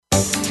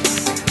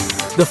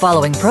The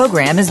following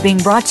program is being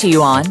brought to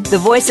you on the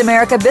Voice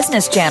America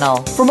Business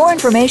Channel. For more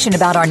information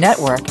about our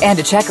network and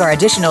to check our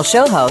additional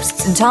show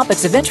hosts and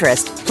topics of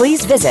interest,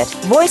 please visit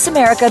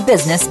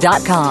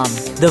voiceamericabusiness.com.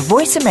 The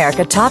Voice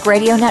America Talk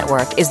Radio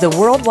Network is the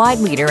worldwide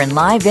leader in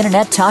live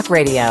Internet talk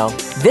radio.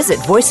 Visit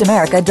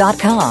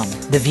voiceamerica.com.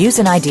 The views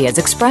and ideas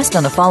expressed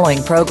on the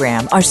following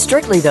program are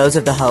strictly those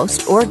of the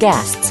host or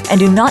guests and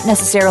do not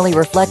necessarily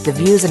reflect the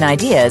views and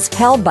ideas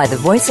held by the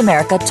Voice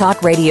America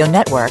Talk Radio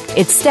Network,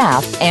 its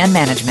staff, and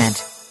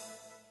management.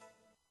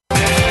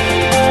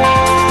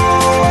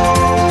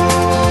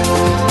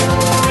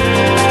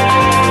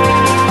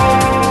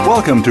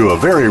 Welcome to a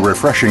very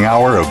refreshing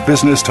hour of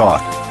business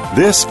talk.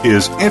 This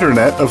is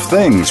Internet of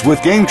Things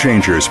with Game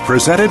Changers,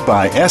 presented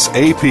by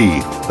SAP.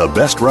 The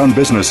best-run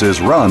businesses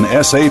run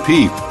SAP.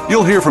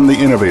 You'll hear from the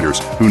innovators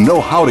who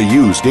know how to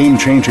use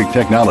game-changing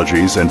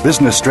technologies and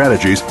business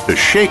strategies to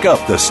shake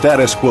up the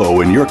status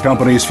quo in your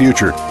company's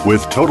future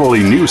with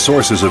totally new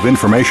sources of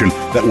information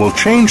that will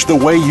change the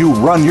way you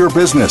run your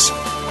business.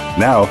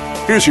 Now,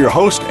 here's your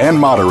host and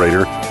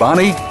moderator,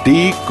 Bonnie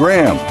D.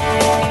 Graham.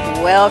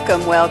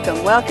 Welcome,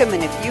 welcome, welcome.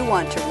 And if you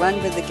want to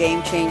run with the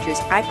Game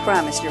Changers, I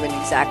promise you're in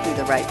exactly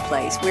the right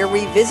place. We're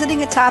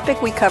revisiting a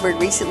topic we covered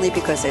recently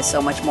because there's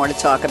so much more to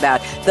talk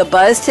about. The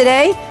buzz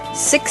today,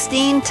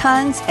 16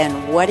 tons,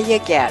 and what do you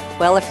get?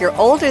 Well, if you're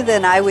older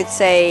than, I would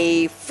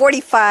say,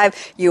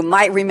 45, you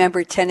might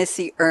remember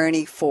Tennessee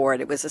Ernie Ford.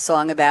 It was a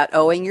song about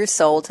owing your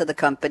soul to the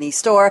company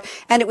store,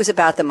 and it was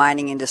about the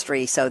mining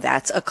industry, so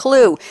that's a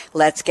clue.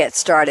 Let's get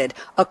started.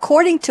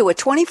 According to a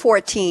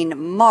 2014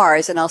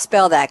 Mars, and I'll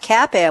spell that,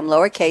 CAPM,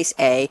 lowercase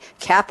a,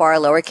 CAPR,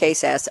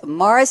 lowercase s,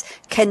 Mars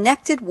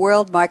Connected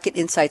World Market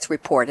Insights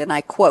report, and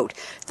I quote,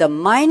 "The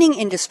mining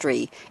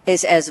industry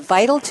is as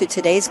vital to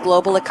today's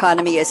global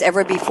economy as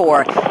ever before.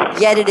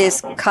 Yet it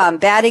is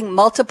combating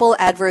multiple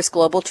adverse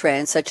global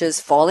trends such as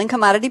falling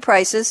commodity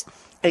prices,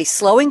 a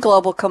slowing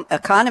global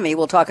economy,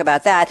 we'll talk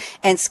about that,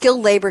 and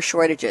skilled labor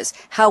shortages.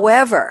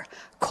 However,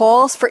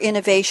 calls for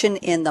innovation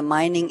in the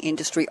mining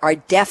industry are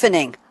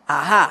deafening.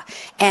 Aha.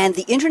 And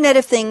the Internet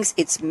of Things,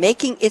 it's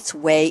making its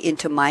way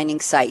into mining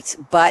sites.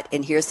 But,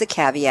 and here's the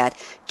caveat,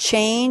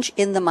 change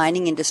in the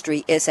mining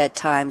industry is at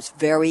times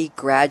very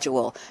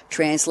gradual.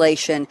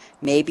 Translation,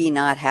 maybe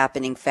not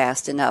happening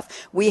fast enough.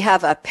 We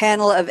have a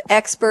panel of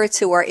experts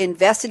who are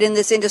invested in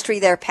this industry.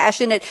 They're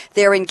passionate,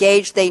 they're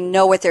engaged, they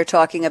know what they're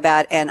talking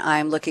about, and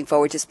I'm looking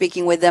forward to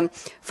speaking with them.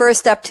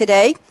 First up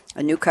today,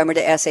 a newcomer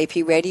to SAP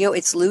Radio,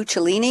 it's Lou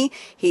Cellini.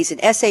 He's an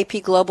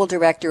SAP Global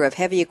Director of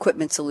Heavy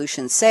Equipment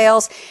Solutions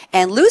Sales.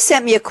 And Lou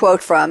sent me a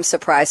quote from,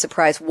 surprise,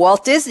 surprise,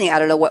 Walt Disney. I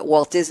don't know what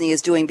Walt Disney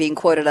is doing being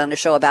quoted on a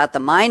show about the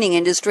mining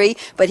industry,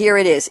 but here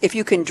it is. If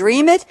you can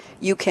dream it,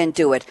 you can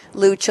do it.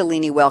 Lou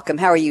Cellini, welcome.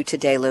 How are you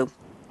today, Lou?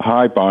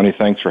 Hi, Bonnie.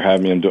 Thanks for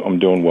having me. I'm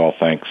doing well,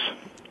 thanks.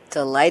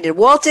 Delighted.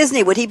 Walt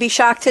Disney, would he be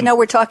shocked to know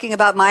we're talking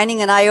about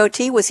mining and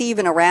IoT? Was he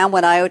even around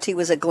when IoT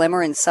was a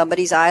glimmer in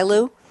somebody's eye,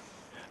 Lou?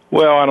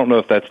 Well, I don't know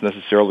if that's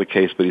necessarily the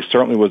case, but he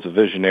certainly was a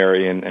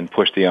visionary and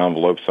pushed the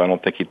envelope, so I don't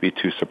think he'd be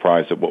too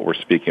surprised at what we're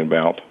speaking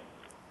about.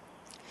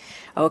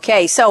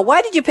 Okay, so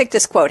why did you pick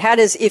this quote? How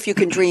does, if you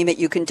can dream it,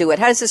 you can do it?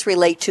 How does this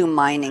relate to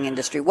mining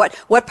industry? What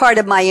part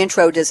of my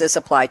intro does this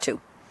apply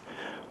to?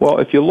 Well,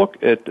 if you look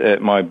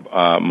at my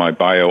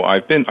bio,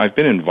 I've been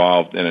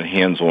involved in a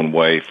hands-on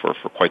way for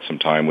quite some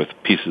time with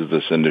pieces of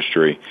this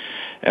industry,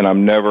 and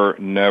I'm never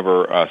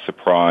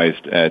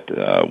surprised at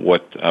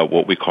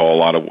what we call a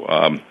lot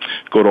of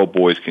good old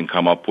boys can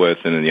come up with,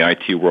 and in the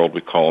IT world we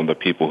call them the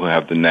people who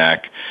have the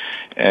knack.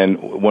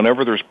 And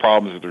whenever there's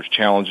problems or there's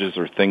challenges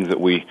or things that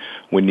we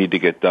need to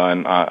get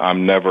done,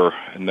 I'm never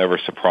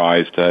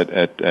surprised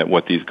at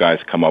what these guys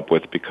come up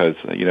with, because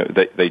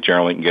they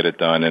generally can get it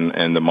done.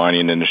 And the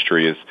mining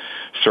industry is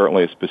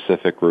certainly a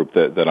specific group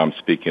that I'm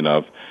speaking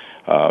of,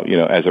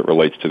 as it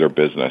relates to their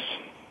business.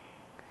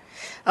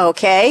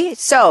 Okay,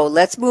 so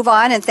let's move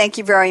on, and thank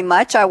you very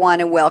much. I want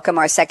to welcome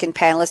our second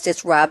panelist.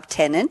 It's Rob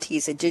Tennant.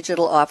 He's a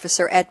digital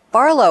officer at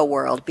Barlow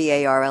World,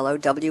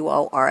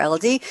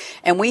 BARLOWORLD,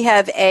 and we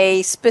have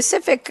a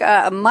specific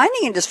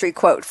mining industry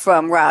quote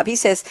from Rob. He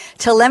says,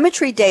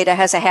 "Telemetry data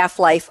has a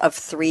half-life of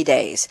 3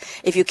 days.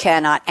 If you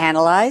cannot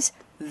analyze,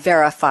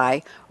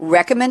 verify,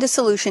 recommend a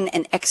solution,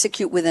 and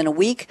execute within a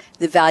week,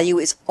 the value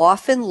is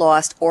often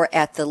lost or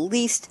at the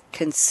least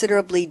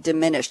considerably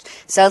diminished."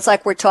 Sounds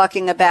like we're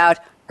talking about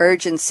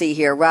urgency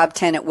here. Rob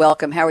Tennant,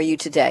 welcome. How are you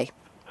today?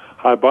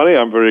 Hi, Bonnie.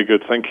 I'm very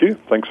good, thank you.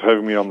 Thanks for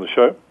having me on the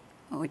show.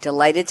 We're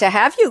delighted to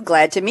have you.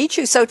 Glad to meet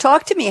you. So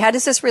talk to me. How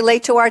does this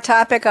relate to our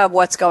topic of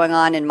what's going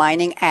on in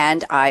mining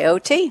and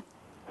IoT?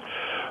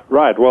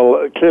 Right.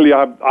 Well, clearly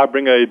I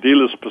bring a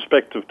dealer's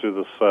perspective to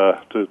this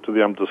to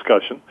the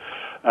discussion.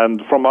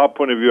 And from our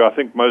point of view, I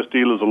think most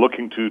dealers are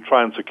looking to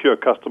try and secure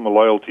customer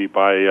loyalty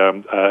by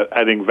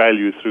adding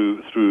value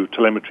through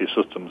telemetry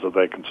systems that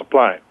they can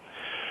supply.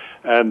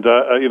 And,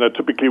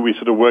 typically we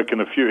sort of work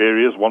in a few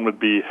areas. One would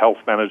be health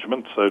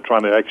management, so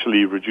trying to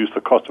actually reduce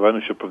the cost of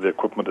ownership of the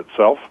equipment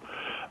itself.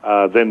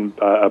 Then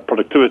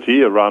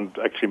productivity around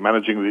actually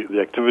managing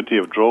the activity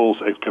of drills,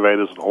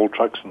 excavators, and haul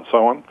trucks, and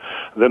so on.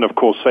 And then, of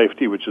course,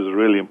 safety, which is a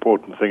really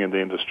important thing in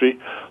the industry.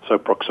 So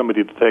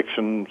proximity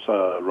detection,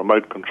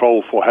 remote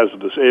control for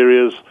hazardous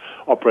areas,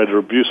 operator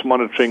abuse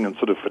monitoring, and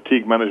sort of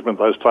fatigue management,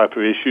 those type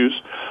of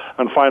issues.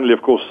 And finally,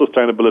 of course,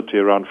 sustainability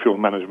around fuel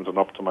management and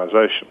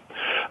optimization.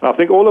 And I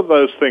think all of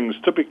those things,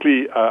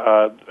 typically,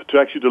 to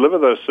actually deliver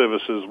those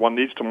services, one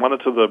needs to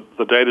monitor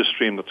the data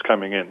stream that's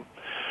coming in.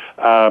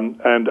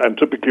 And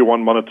typically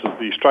one monitors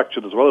the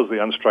structured as well as the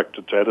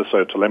unstructured data,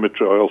 so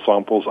telemetry, oil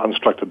samples,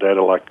 unstructured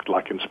data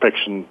like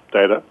inspection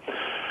data.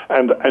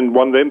 And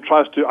one then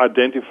tries to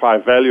identify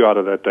value out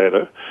of that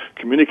data,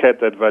 communicate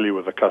that value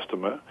with the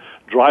customer,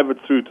 drive it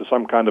through to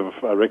some kind of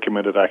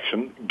recommended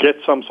action, get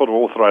some sort of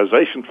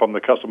authorization from the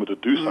customer to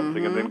do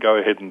something, and then go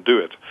ahead and do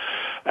it.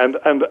 And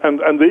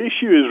the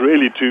issue is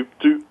really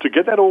to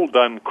get that all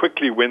done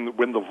quickly when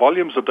the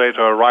volumes of data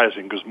are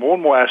rising, because more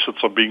and more assets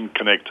are being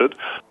connected.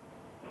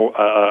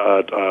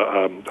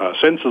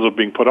 Sensors are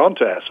being put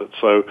onto assets,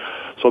 so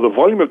the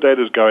volume of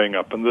data is going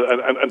up, and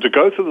to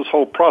go through this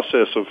whole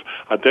process of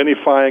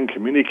identifying,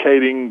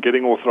 communicating,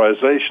 getting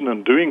authorization,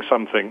 and doing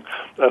something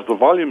as the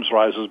volumes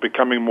rise is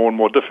becoming more and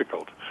more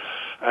difficult.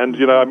 And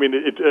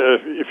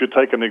if you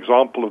take an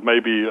example of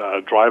maybe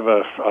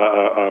driver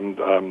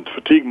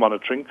fatigue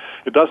monitoring,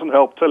 it doesn't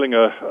help telling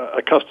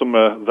a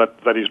customer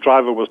that his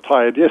driver was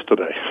tired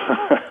yesterday.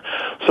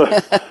 so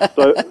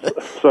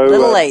a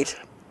little late.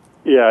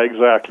 Yeah,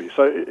 exactly.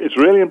 So it's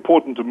really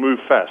important to move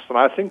fast, and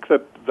I think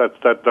that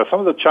some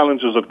of the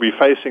challenges that we're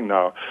facing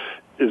now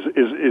is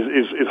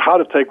how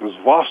to take this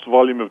vast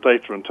volume of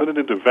data and turn it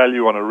into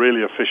value on a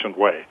really efficient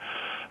way,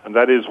 and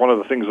that is one of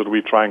the things that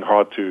we're trying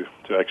hard to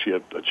actually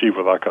achieve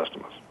with our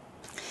customers.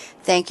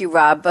 Thank you,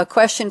 Rob. A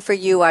question for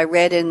you. I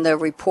read in the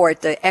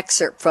report, the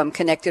excerpt from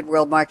Connected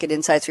World Market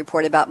Insights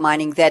report about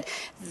mining, that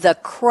the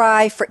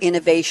cry for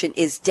innovation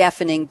is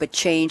deafening, but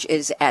change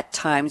is at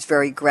times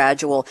very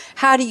gradual.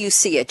 How do you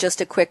see it? Just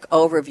a quick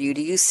overview.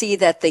 Do you see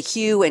that the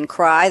hue and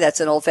cry, that's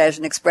an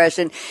old-fashioned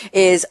expression,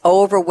 is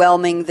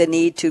overwhelming the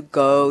need to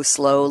go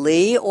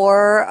slowly,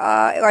 or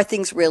are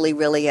things really,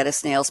 really at a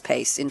snail's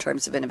pace in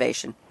terms of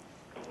innovation?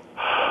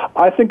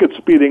 I think it's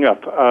speeding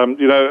up.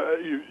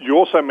 You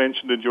also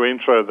mentioned in your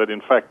intro that, in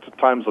fact,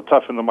 times are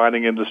tough in the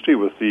mining industry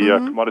with the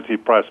commodity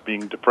price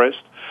being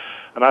depressed.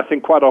 And I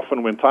think quite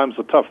often when times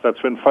are tough,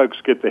 that's when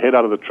folks get their head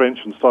out of the trench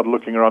and start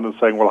looking around and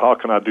saying, well, how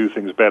can I do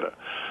things better?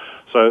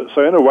 So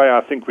in a way, I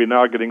think we're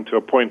now getting to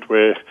a point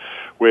where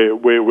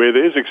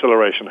there is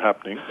acceleration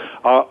happening.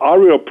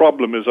 Our real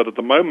problem is that at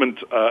the moment,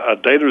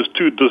 data is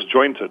too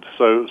disjointed.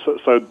 So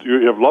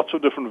you have lots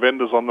of different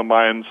vendors on the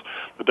mines.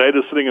 The data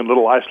is sitting in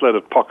little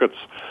isolated pockets.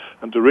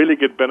 And to really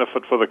get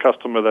benefit for the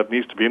customer, that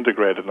needs to be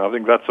integrated. And I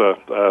think that's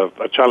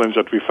a challenge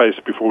that we face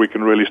before we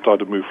can really start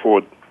to move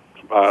forward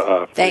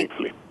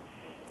meaningfully.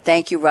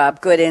 Thank you,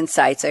 Rob. Good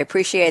insights. I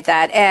appreciate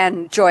that.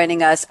 And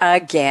joining us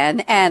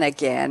again and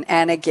again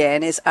and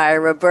again is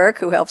Ira Burke,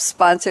 who helps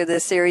sponsor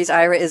this series.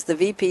 Ira is the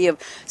VP of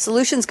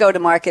Solutions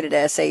Go-to-Market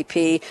at SAP.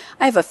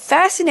 I have a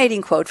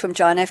fascinating quote from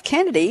John F.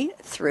 Kennedy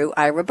through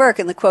Ira Burke,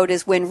 and the quote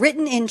is, when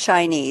written in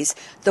Chinese,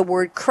 the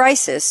word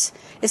crisis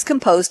is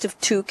composed of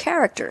two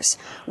characters.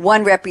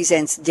 One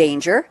represents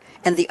danger,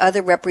 and the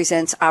other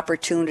represents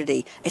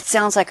opportunity. It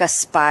sounds like a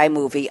spy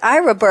movie.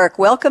 Ira Burke,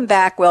 welcome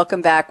back,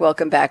 welcome back,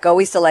 welcome back.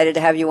 Always delighted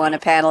to have you on a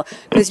panel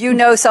because you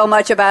know so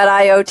much about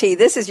IoT.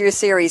 This is your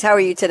series. How are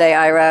you today,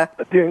 Ira?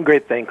 Doing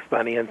great, thanks,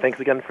 Bonnie, and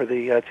thanks again for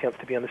the chance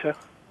to be on the show.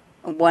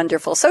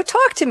 Wonderful. So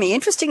talk to me.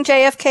 Interesting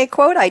JFK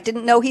quote. I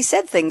didn't know he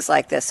said things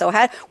like this. So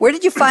where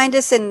did you find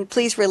this, and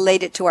please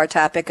relate it to our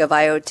topic of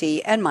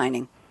IoT and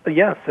mining?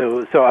 Yeah,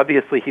 so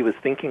obviously he was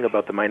thinking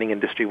about the mining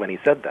industry when he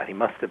said that. He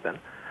must have been.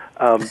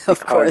 Of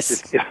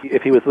course.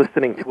 If he was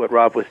listening to what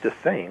Rob was just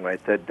saying,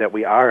 right, that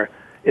we are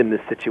in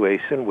this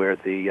situation where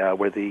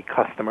the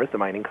customers, the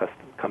mining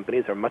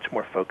companies, are much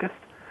more focused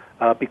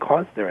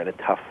because they're in a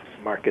tough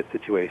market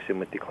situation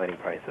with declining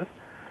prices,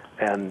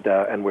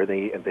 and where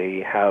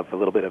they have a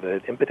little bit of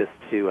an impetus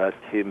to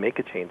make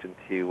a change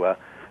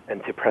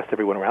and to press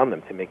everyone around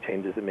them to make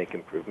changes and make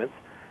improvements.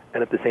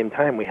 And at the same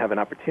time, we have an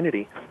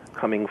opportunity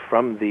coming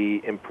from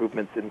the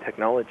improvements in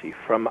technology,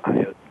 from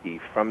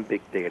IoT, from big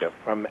data,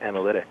 from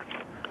analytics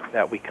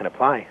that we can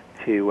apply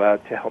to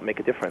help make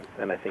a difference.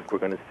 And I think we're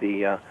going to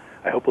see, I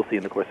hope we'll see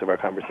in the course of our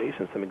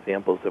conversation, some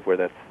examples of where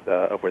that's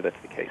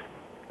the case.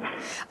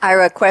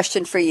 Ira, a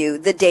question for you.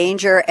 The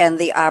danger and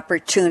the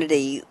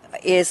opportunity.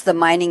 Is the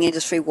mining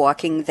industry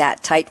walking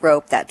that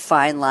tightrope, that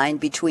fine line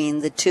between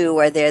the two?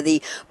 Are there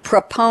the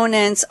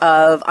proponents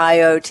of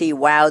IoT?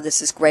 Wow,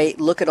 this is great.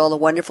 Look at all the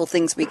wonderful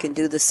things we can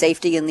do, the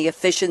safety and the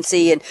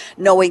efficiency and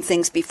knowing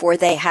things before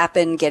they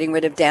happen, getting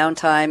rid of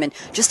downtime and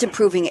just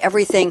improving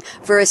everything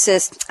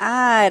versus,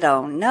 I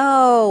don't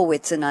know,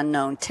 it's an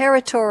unknown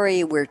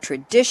territory, we're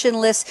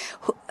traditionalists.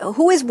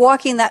 Who is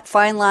walking that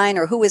fine line,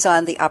 or who is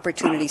on the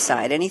opportunity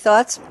side? Any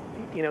thoughts?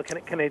 You know,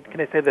 can I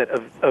say that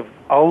of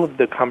all of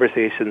the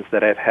conversations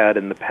that I've had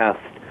in the past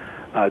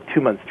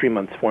 2 months, 3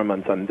 months, 4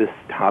 months on this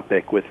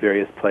topic with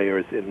various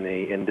players in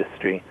the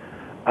industry.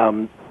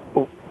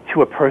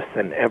 To a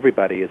person,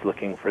 everybody is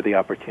looking for the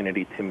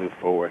opportunity to move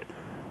forward.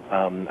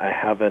 I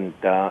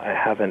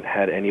haven't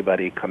had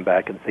anybody come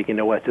back and say, you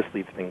know what, just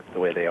leave things the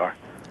way they are.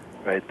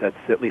 Right? That's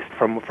at least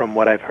from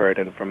what I've heard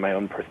and from my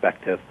own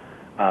perspective.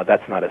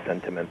 That's not a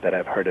sentiment that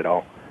I've heard at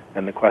all.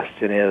 And the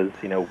question is,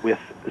 with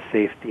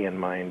safety in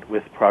mind,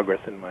 with progress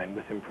in mind,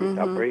 with improved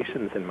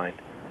operations in mind,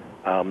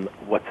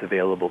 what's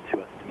available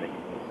to us to make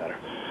things better.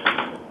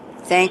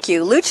 Thank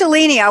you. Lou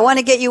Cellini, I want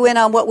to get you in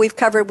on what we've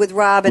covered with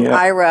Rob and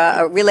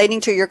Ira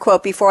relating to your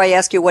quote before I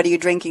ask you what are you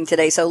drinking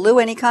today. So, Lou,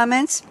 any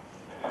comments?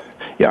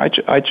 Yeah,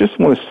 I just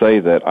want to say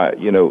that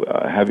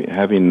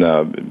having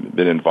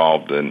been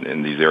involved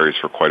in these areas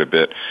for quite a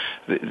bit,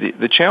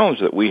 the challenge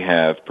that we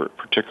have,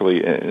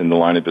 particularly in the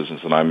line of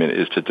business that I'm in,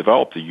 is to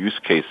develop the use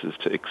cases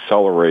to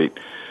accelerate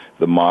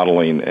the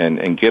modeling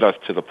and get us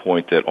to the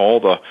point that all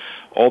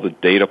the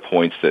data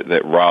points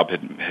that Rob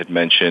had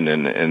mentioned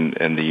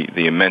and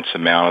the immense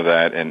amount of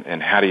that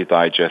and how do you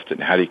digest it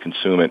and how do you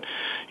consume it.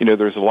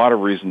 There's a lot of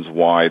reasons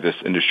why this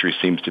industry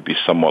seems to be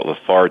somewhat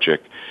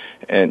lethargic.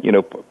 And,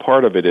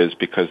 part of it is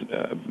because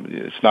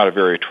it's not a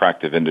very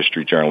attractive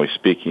industry, generally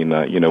speaking.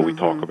 We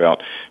talk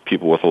about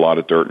people with a lot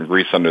of dirt and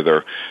grease under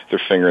their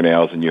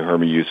fingernails, and you heard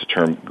me use the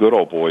term good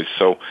old boys.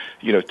 So,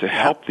 to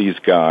help these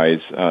guys,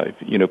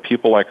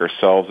 people like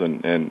ourselves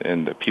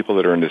and the people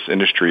that are in this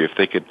industry, if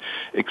they could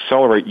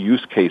accelerate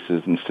use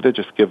cases instead of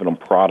just giving them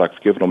products,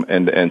 giving them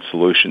end-to-end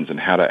solutions and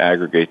how to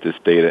aggregate this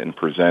data and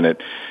present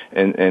it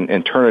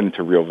and turn it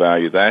into real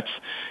value, that's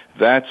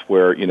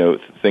where,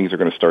 things are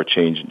going to start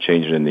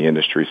changing in the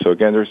industry. So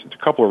again, there's a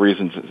couple of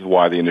reasons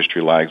why the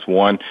industry lags.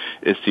 One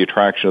is the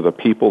attraction of the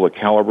people, the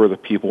caliber of the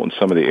people in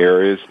some of the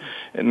areas.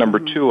 And number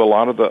two, a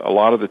lot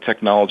of the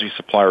technology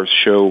suppliers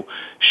show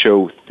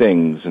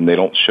things and they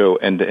don't show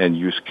end-to-end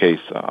use case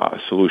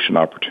solution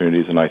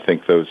opportunities. And I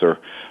think those are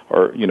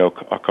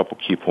a couple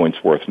key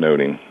points worth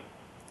noting.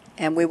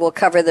 And we will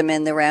cover them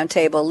in the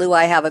roundtable. Lou,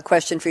 I have a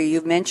question for you.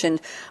 You've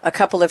mentioned a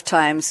couple of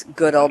times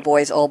Good Old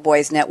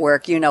Boys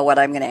Network. You know what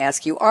I'm going to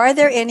ask you. Are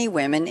there any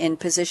women in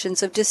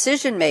positions of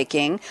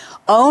decision-making,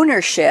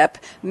 ownership,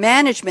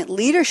 management,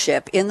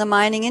 leadership in the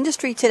mining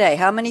industry today?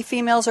 How many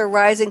females are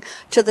rising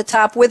to the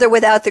top with or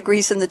without the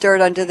grease and the dirt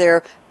under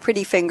their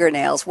pretty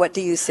fingernails? What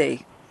do you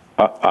see?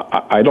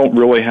 I don't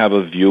really have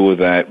a view of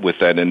that with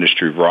that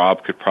industry.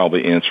 Rob could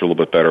probably answer a little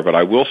bit better, but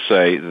I will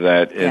say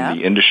that in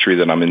the industry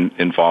that I'm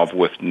involved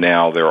with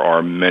now, there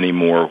are many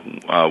more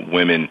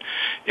women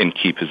in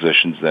key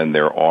positions than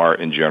there are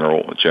in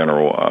general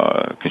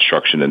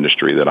construction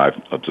industry that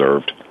I've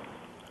observed.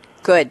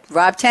 Good.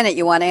 Rob Tennant,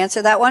 you want to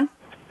answer that one?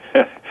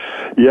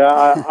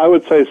 Yeah, I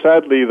would say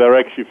sadly they're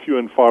actually few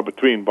and far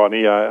between,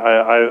 Bonnie.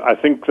 I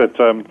think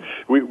that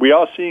we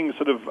are seeing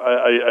sort of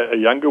a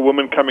younger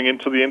woman coming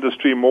into the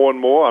industry more and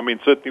more. I mean,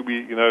 certainly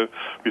we're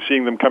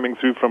seeing them coming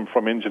through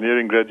from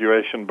engineering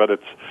graduation, but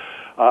it's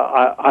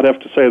I'd have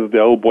to say that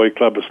the old boy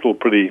club is still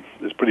pretty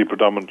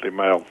predominantly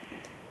male.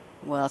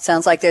 Well, it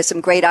sounds like there's some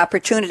great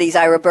opportunities,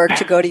 Ira Burke,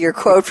 to go to your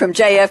quote from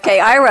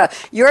JFK. Ira,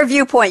 your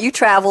viewpoint, you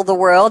travel the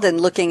world and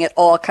looking at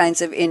all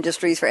kinds of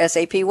industries for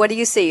SAP. What do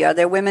you see? Are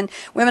there women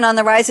on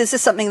the rise? Is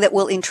this something that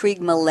will intrigue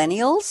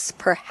millennials,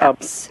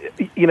 perhaps?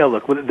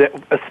 Look,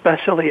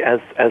 especially as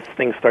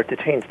things start to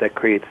change, that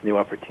creates new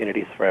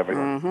opportunities for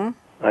everyone.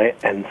 Right?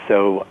 And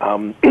so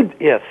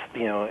if,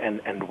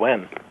 and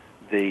when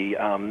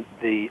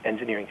the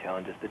engineering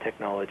challenges, the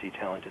technology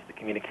challenges, the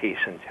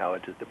communication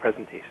challenges, the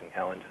presentation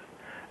challenges,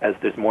 as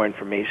there's more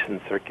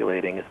information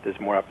circulating, as there's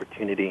more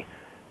opportunity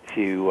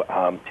to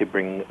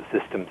bring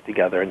systems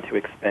together and to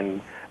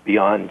expand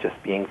beyond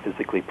just being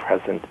physically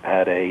present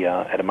at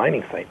a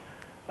mining site.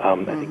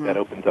 I think that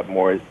opens up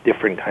more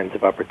different kinds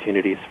of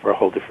opportunities for a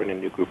whole different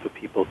and new group of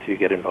people to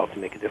get involved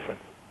and make a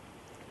difference.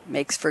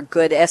 Makes for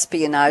good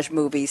espionage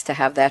movies to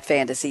have that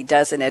fantasy,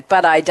 doesn't it?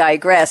 But I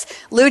digress.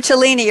 Lou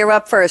Cellini, you're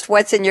up first.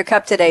 What's in your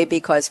cup today?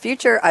 Because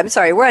we're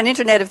on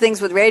Internet of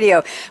Things with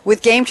radio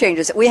with Game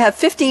Changers. We have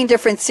 15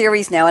 different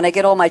series now, and I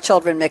get all my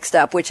children mixed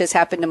up, which has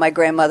happened to my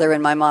grandmother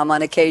and my mom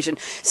on occasion.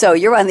 So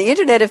you're on the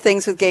Internet of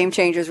Things with Game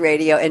Changers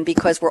Radio, and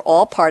because we're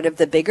all part of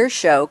the bigger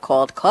show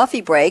called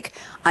Coffee Break,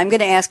 I'm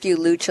going to ask you,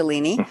 Lou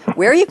Cellini,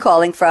 where are you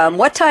calling from?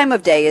 What time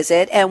of day is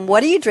it? And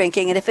what are you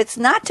drinking? And if it's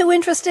not too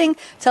interesting,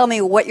 tell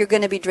me what you're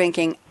going to be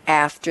drinking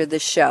after the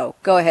show.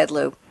 Go ahead,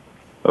 Lou.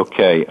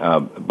 Okay,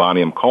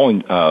 Bonnie, I'm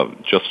calling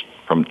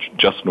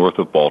just north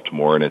of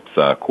Baltimore, and it's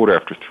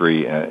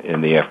 3:15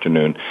 in the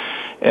afternoon.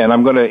 And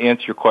I'm going to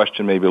answer your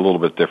question maybe a little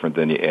bit different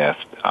than you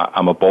asked.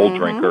 I'm a bold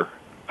drinker.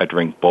 I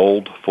drink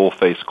bold,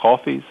 full-face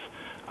coffees.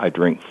 I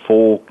drink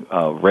full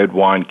red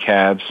wine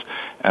cabs,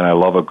 and I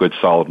love a good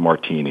solid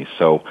martini.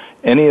 So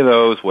any of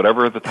those,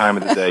 whatever the time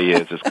of the day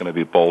is going to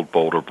be bold,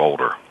 bolder,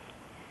 bolder.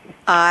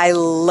 I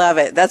love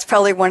it. That's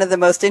probably one of the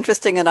most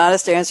interesting and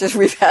honest answers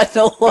we've had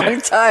in a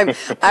long time.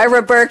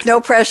 Ira Burke,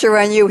 no pressure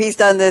on you. He's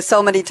done this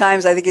so many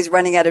times. I think he's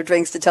running out of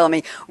drinks to tell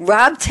me.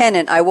 Rob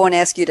Tennant, I won't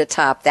ask you to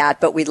top that,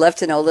 but we'd love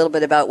to know a little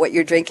bit about what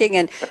you're drinking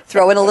and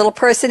throw in a little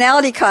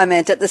personality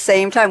comment at the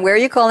same time. Where are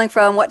you calling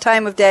from? What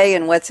time of day?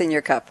 And what's in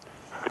your cup?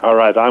 All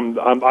right,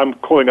 I'm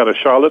calling out of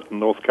Charlotte, in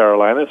North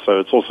Carolina, so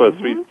it's also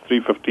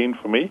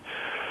 3:15 for me.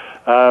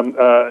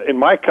 In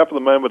my cup at the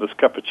moment is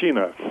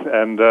cappuccino,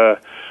 and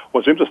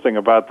what's interesting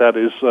about that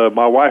is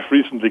my wife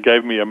recently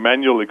gave me a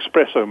manual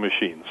espresso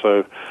machine.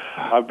 So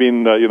I've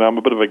been, I'm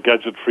a bit of a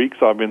gadget freak,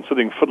 so I've been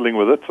sitting fiddling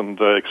with it and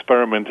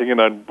experimenting.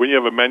 And when you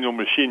have a manual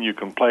machine, you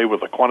can play with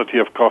the quantity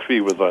of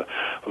coffee, with the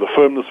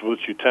firmness with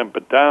which you tamp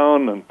it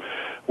down, and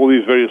all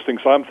these various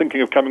things. So I'm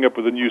thinking of coming up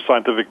with a new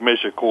scientific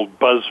measure called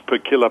buzz per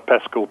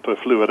kilopascal per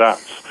fluid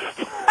ounce.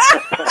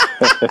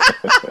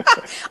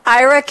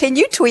 Ira, can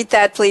you tweet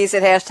that, please,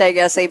 at hashtag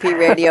SAP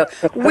Radio?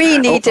 We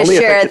need to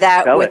share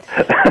that with...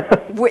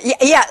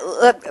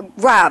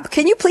 Rob,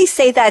 can you please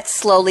say that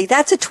slowly?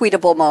 That's a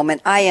tweetable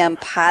moment. I am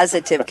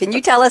positive. Can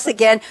you tell us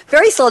again?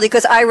 Very slowly,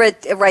 because Ira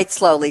writes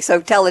slowly.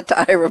 So tell it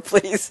to Ira,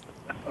 please.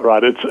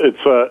 Right, it's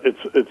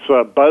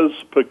buzz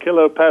per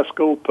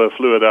kilopascal per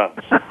fluid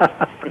ounce.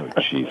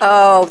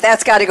 Oh,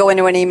 that's got to go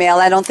into an email.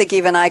 I don't think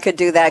even I could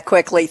do that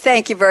quickly.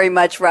 Thank you very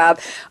much, Rob.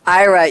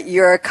 Ira,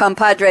 your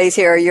compadres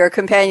here, your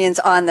companions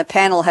on the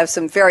panel have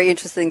some very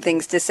interesting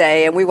things to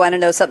say, and we want to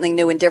know something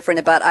new and different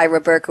about Ira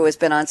Burke, who has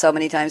been on so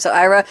many times. So,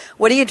 Ira,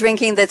 what are you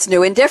drinking that's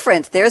new and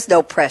different? There's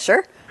no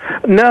pressure.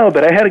 No,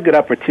 but I had a good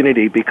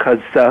opportunity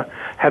because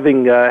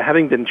having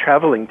been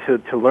traveling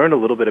to learn a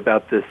little bit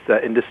about this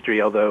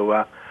industry,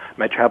 although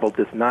my travel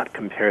does not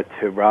compare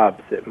to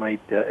Rob's, it might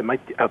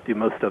outdo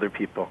most other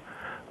people.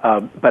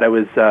 But I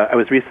was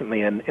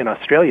recently in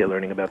Australia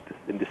learning about this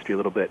industry a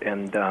little bit,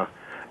 and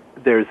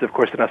there's of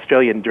course an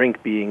Australian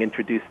drink being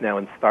introduced now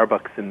in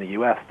Starbucks in the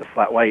U.S., the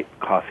flat white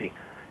coffee,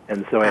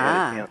 and so I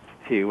had a chance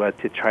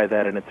to try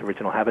that in its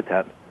original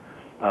habitat.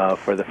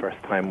 For the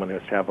first time when I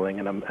was traveling,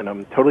 and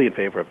I'm totally in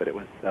favor of it. It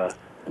was.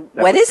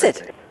 What is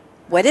it?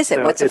 What is it?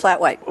 So what's a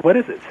flat white? What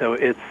is it? So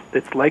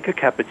it's like a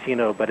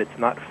cappuccino, but it's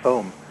not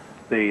foam.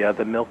 The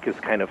milk is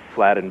kind of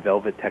flat and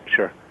velvet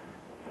texture,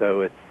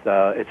 so it's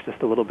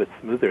just a little bit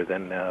smoother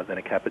than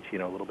a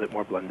cappuccino, a little bit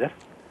more blended.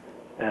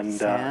 And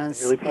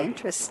sounds really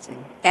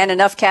interesting. And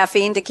enough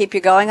caffeine to keep you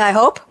going, I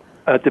hope.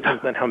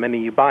 Depends on how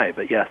many you buy,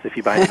 but yes, if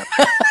you buy enough.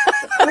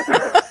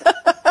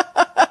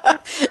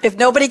 If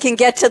nobody can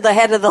get to the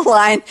head of the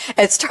line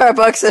at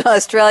Starbucks in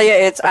Australia,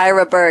 it's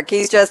Ira Burke.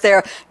 He's just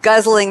there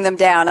guzzling them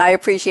down. I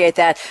appreciate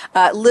that.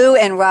 Lou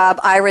and Rob,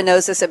 Ira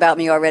knows this about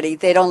me already.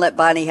 They don't let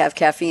Bonnie have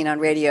caffeine on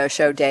radio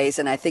show days,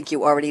 and I think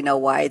you already know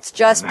why. It's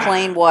just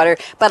plain water.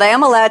 But I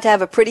am allowed to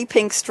have a pretty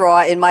pink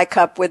straw in my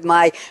cup with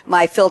my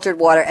filtered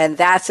water, and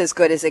that's as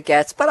good as it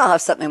gets. But I'll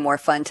have something more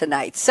fun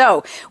tonight.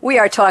 So we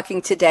are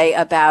talking today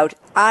about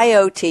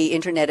IoT,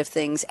 Internet of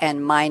Things,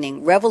 and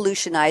mining,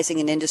 revolutionizing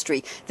an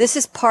industry. This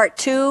is part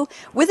 2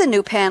 with a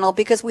new panel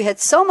because we had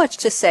so much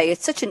to say.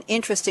 It's such an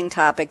interesting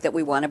topic that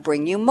we want to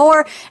bring you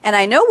more. And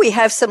I know we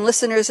have some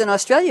listeners in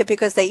Australia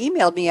because they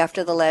emailed me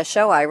after the last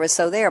show, Ira,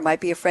 so there might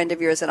be a friend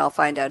of yours, and I'll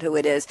find out who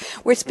it is.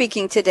 We're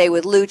speaking today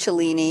with Lou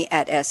Cellini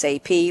at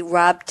SAP,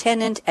 Rob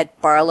Tennant at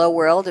Barlow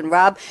World. And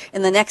Rob,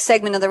 in the next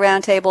segment of the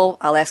roundtable,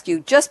 I'll ask you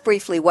just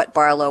briefly what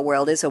Barlow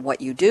World is and what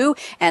you do.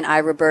 And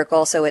Ira Burke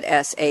also at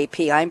SAP.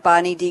 I'm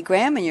Bonnie D.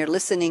 Graham, and you're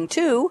listening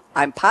to,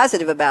 I'm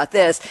positive about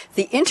this,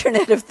 the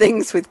Internet of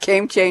Things with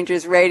Game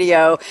Changers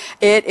Radio.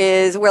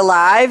 We're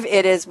live.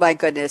 It is, my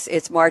goodness,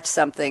 it's March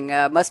something.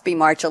 Must be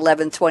March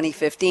 11,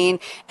 2015,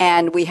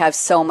 and we have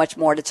so much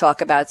more to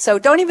talk about. So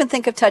don't even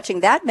think of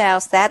touching that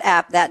mouse, that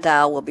app, that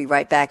dial. We'll be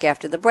right back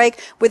after the break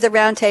with the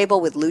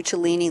roundtable with Lou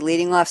Cellini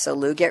leading off. So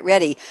Lou, get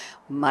ready.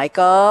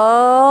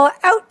 Michael,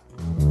 out.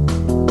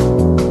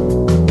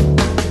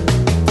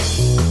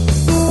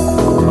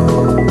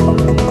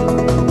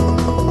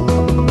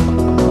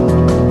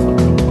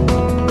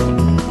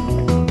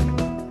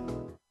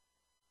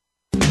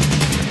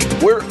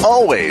 We're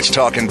always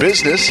talking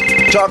business.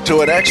 Talk to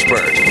an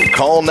expert.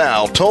 Call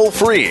now toll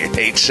free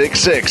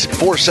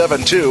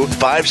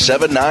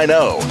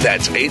 866-472-5790.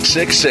 That's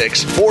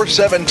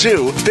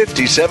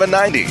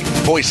 866-472-5790.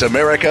 Voice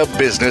America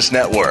Business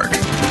Network.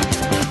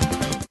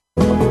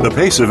 The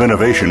pace of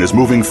innovation is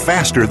moving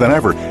faster than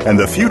ever, and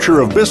the future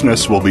of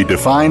business will be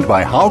defined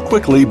by how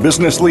quickly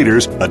business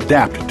leaders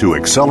adapt to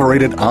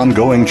accelerated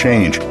ongoing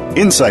change.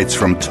 Insights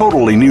from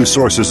totally new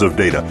sources of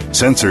data,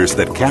 sensors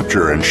that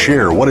capture and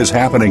share what is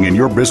happening in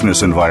your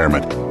business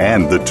environment,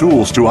 and the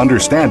tools to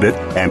understand it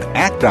and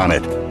act on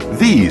it.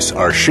 These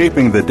are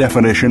shaping the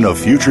definition of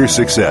future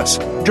success.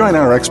 Join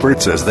our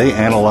experts as they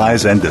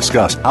analyze and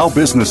discuss how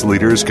business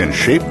leaders can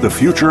shape the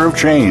future of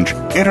change.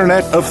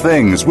 Internet of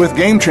Things with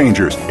Game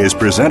Changers is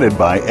presented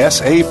by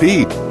SAP.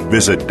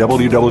 Visit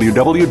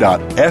www.sap.com.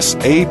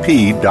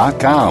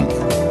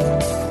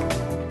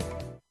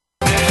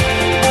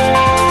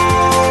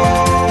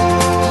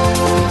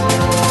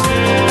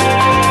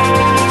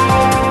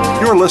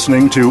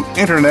 listening to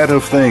Internet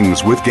of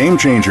Things with Game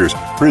Changers,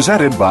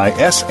 presented by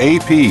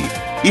SAP.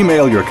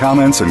 Email your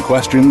comments and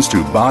questions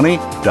to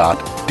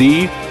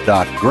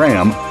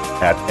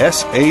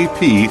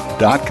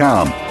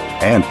bonnie.d.graham@sap.com.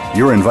 And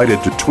you're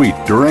invited to tweet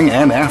during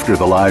and after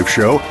the live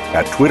show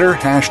at Twitter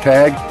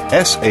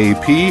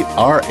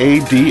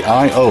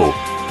 #SAPRADIO.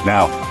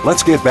 Now,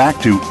 let's get back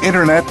to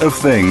Internet of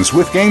Things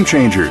with Game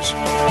Changers.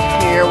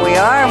 Here we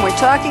are, and we're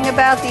talking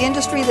about the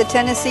industry that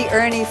Tennessee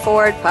Ernie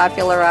Ford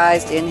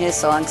popularized in his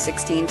song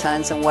 16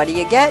 Tons and What Do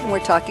You Get? And we're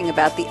talking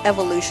about the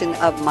evolution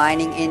of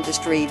mining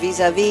industry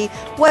vis-a-vis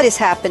what is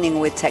happening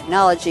with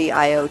technology,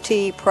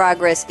 IoT,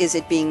 progress. Is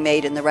it being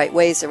made in the right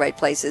ways, the right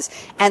places,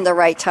 and the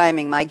right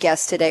timing? My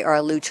guests today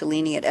are Lou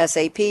Cellini at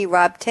SAP,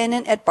 Rob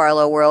Tennant at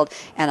Barlow World,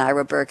 and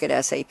Ira Burke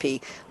at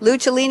SAP. Lou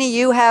Cellini,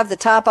 you have the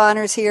top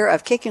honors here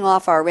of kicking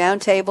off our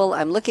roundtable.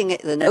 I'm looking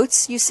at the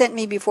notes you sent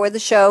me before the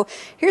show.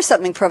 Here's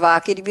something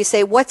provocative. You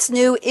say, what's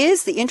new?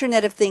 Is the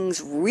Internet of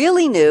Things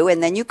really new?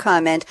 And then you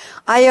comment,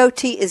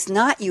 IoT is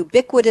not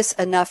ubiquitous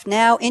enough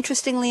now.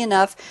 Interestingly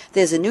enough,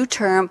 there's a new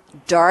term,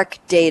 dark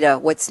data,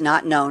 what's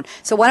not known.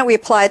 So why don't we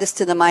apply this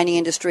to the mining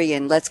industry,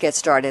 and let's get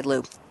started,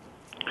 Lou.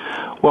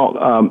 Well,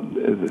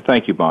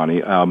 thank you,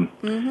 Bonnie. And,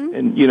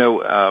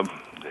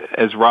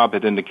 as Rob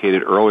had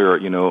indicated earlier,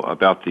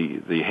 about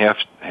the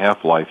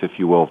half-life, if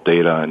you will, of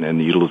data and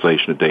the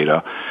utilization of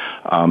data,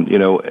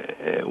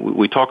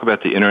 we talk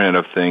about the Internet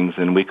of Things,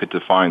 and we could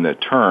define that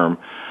term,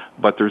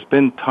 but there's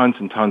been tons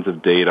and tons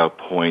of data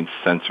points,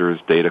 sensors,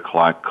 data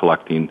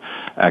collecting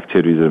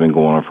activities that have been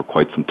going on for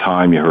quite some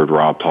time. You heard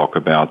Rob talk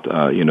about,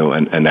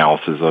 an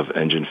analysis of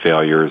engine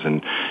failures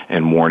and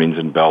warnings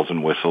and bells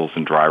and whistles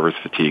and driver's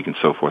fatigue and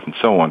so forth and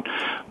so on.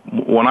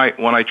 When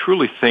I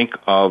truly think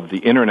of the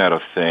Internet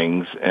of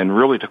Things and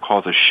really to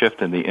cause a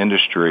shift in the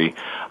industry,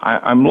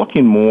 I'm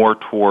looking more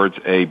towards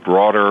a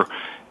broader,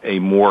 a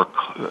more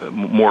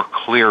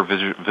clear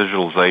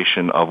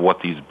visualization of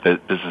what these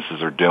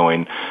businesses are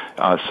doing.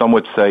 Some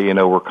would say,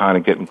 we're kind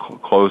of getting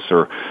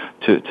closer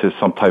to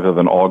some type of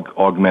an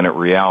augmented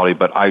reality,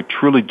 but I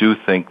truly do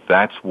think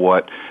that's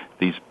what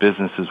these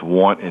businesses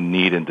want and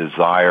need and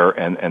desire,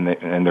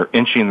 and they're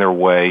inching their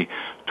way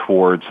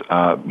towards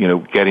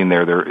getting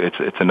there.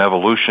 It's an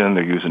evolution.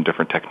 They're using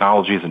different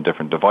technologies and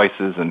different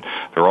devices, and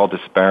they're all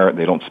disparate.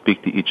 They don't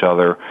speak to each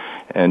other,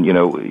 and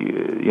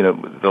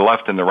the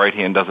left and the right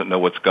hand doesn't know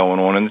what's going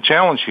on. And the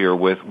challenge here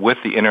with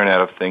the Internet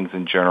of Things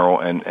in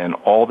general and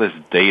all this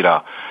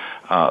data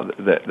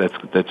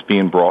that's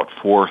being brought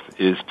forth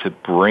is to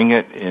bring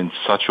it in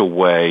such a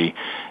way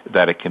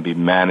that it can be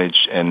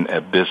managed and a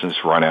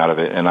business run out of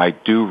it. And I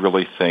do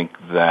really think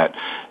that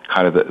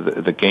kind of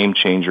the game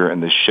changer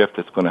and the shift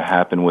that's going to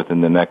happen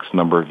within the next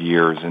number of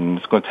years, and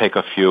it's going to take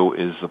a few,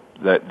 is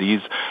that these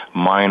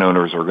mine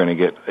owners are going to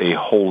get a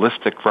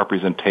holistic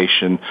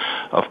representation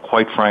of,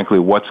 quite frankly,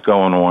 what's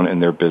going on in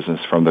their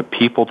business, from the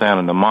people down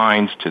in the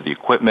mines to the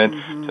equipment,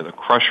 to the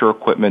crusher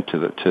equipment,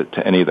 to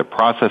any of the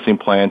processing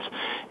plants,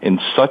 in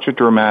such a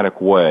dramatic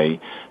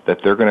way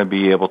that they're going to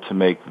be able to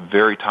make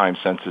very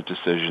time-sensitive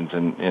decisions.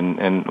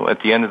 And at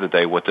the end of the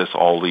day, what this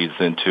all leads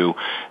into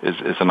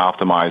is an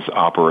optimized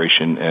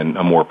operation and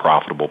a more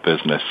profitable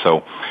business.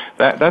 So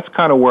that's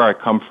kind of where I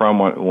come from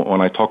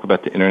when I talk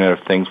about the Internet of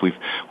Things. We've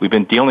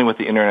been dealing with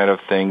the Internet of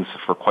Things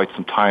for quite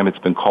some time. It's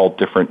been called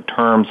different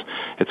terms.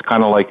 It's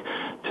kind of like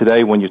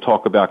today, when you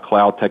talk about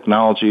cloud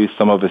technology,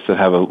 some of us that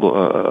have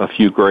a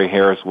few gray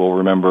hairs will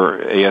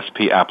remember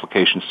ASP,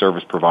 application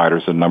service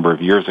providers, a number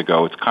of years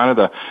ago. It's kind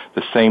of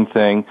the same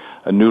thing,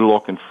 a new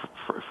look and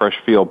fresh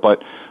feel,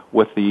 but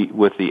with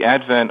the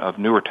advent of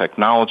newer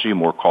technology,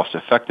 more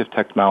cost-effective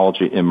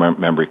technology,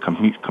 in-memory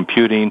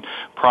computing,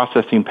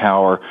 processing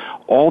power,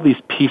 all these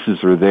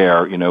pieces are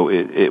there.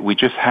 We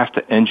just have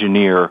to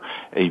engineer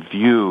a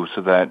view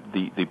so that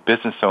the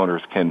business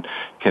owners can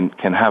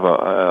have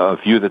a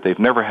view that they've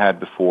never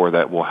had before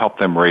that will help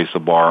them raise the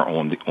bar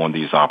on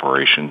these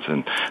operations.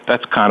 And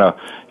that's kind of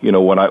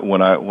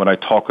when I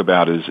talk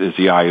about is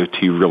the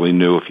IoT really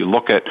new. If you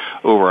look at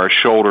over our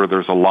shoulder,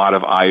 there's a lot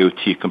of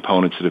IoT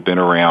components that have been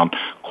around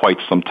quite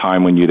some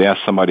time. When you'd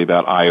ask somebody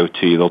about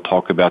IoT, they'll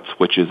talk about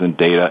switches and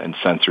data and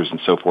sensors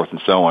and so forth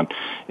and so on.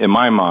 In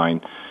my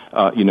mind,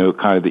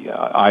 kind of the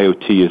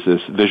IoT is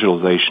this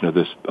visualization of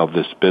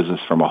this business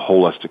from a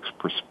holistic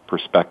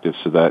perspective,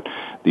 so that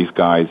these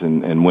guys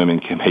and women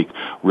can make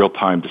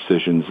real-time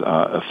decisions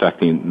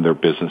affecting their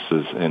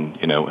businesses and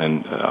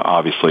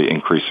obviously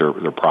increase their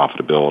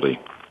profitability.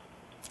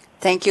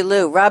 Thank you,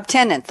 Lou. Rob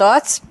Tennant,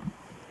 thoughts?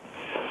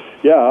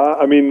 Yeah,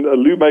 I mean,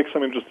 Lou makes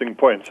some interesting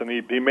points, and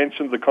he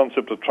mentioned the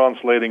concept of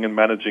translating and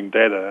managing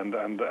data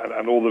and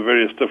all the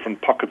various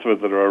different pockets of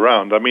it that are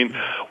around. I mean,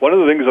 one of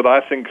the things that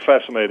I think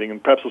fascinating,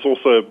 and perhaps this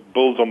also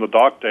builds on the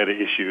dark data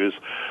issue, is,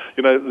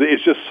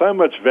 there's just so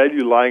much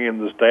value lying in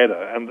this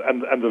data,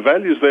 and the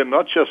value is there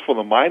not just for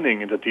the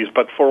mining entities,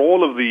 but for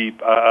all of the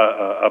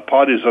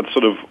parties that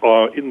sort of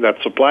are in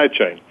that supply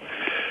chain.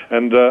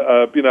 And,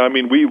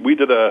 we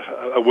did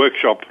a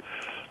workshop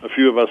a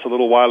few of us a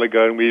little while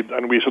ago, and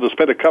we sort of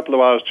spent a couple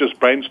of hours just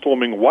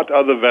brainstorming what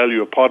other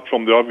value apart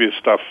from the obvious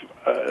stuff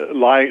is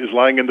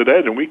lying in the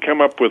data, and we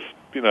came up with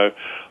a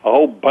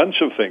whole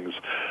bunch of things.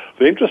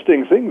 The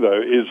interesting thing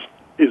though is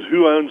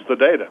who owns the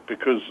data,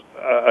 because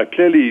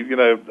clearly,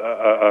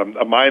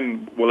 a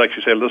mine will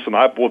actually say, listen,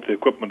 I bought the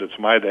equipment, it's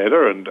my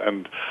data,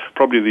 and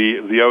probably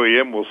the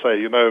OEM will say,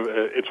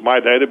 it's my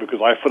data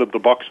because I fitted the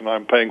box and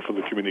I'm paying for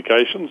the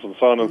communications and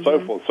so on and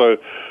so forth. So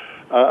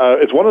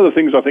it's one of the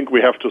things I think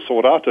we have to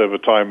sort out over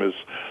time is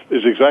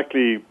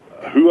exactly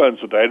who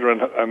owns the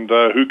data and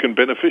who can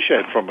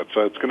beneficiate from it.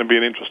 So it's going to be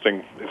an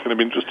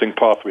interesting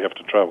path we have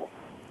to travel.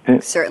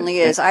 It certainly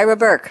is. Ira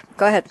Burke,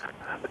 go ahead.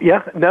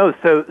 Yeah, no.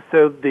 So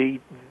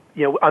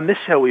on this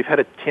show we've had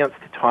a chance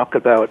to talk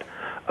about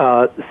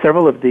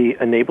several of the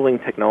enabling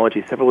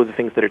technologies, several of the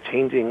things that are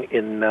changing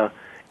in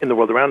the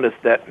world around us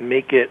that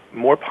make it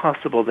more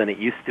possible than it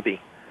used to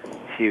be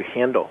to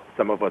handle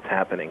some of what's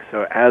happening.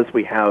 So as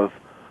we have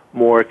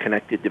more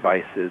connected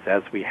devices,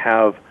 as we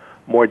have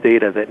more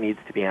data that needs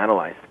to be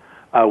analyzed,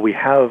 we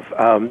have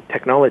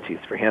technologies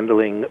for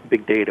handling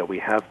big data. We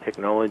have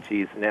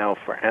technologies now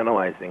for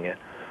analyzing it.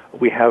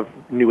 We have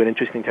new and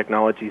interesting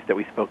technologies that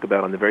we spoke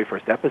about on the very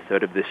first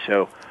episode of this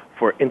show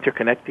for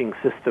interconnecting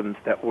systems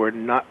that were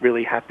not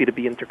really happy to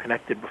be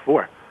interconnected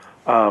before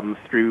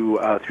through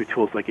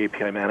tools like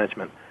API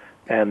management.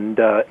 And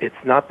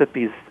it's not that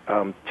these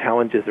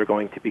challenges are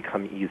going to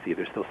become easy.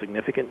 There's still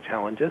significant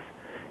challenges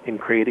in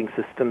creating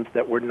systems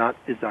that were not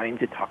designed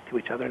to talk to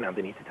each other. Now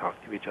they need to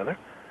talk to each other.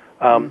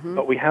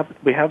 But we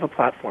have a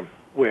platform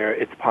where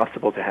it's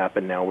possible to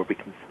happen now, where we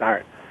can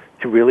start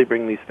to really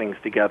bring these things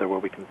together, where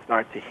we can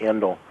start to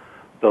handle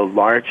the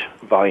large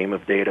volume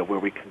of data, where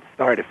we can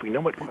start, if we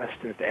know what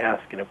questions to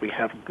ask, and if we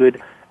have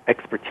good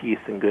expertise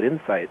and good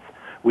insights,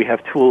 we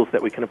have tools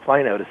that we can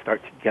apply now to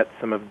start to get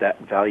some of that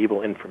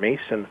valuable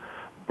information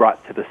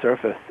brought to the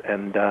surface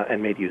and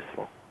made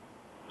useful.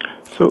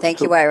 Thank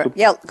you, Ira.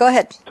 Yeah, go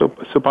ahead.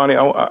 So Bonnie,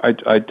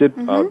 I did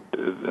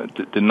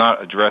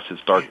not address this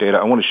dark data.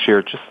 I want to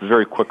share just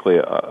very quickly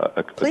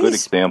a good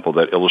example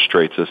that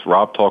illustrates this.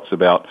 Rob talks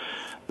about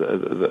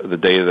the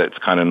data that's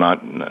kind of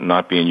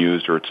not being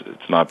used, or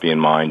it's not being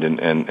mined,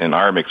 and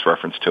Ira makes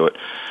reference to it.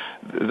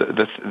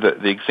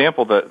 The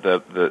example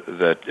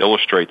that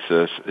illustrates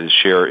this is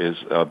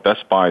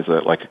Best Buy is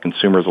like a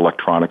consumer's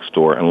electronics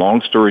store, and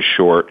long story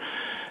short,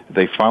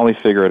 they finally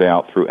figured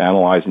out through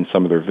analyzing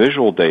some of their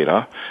visual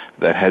data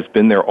that has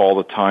been there all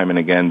the time. And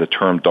again, the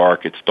term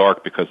dark, it's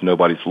dark because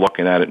nobody's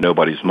looking at it,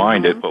 nobody's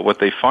mined it. But what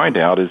they find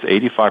out is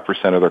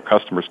 85% of their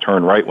customers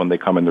turn right when they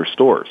come in their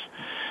stores.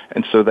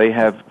 And so they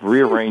have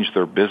rearranged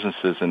their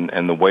businesses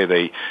and the way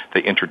they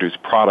introduce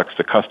products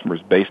to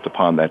customers based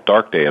upon that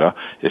dark data,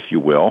 if you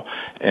will.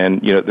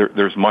 And,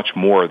 there's much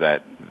more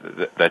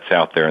that's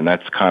out there, and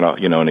that's kind of,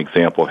 an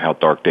example of how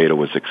dark data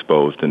was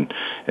exposed and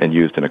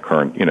used in a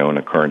current,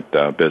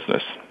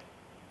 business.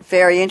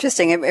 Very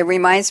interesting. It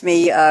reminds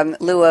me,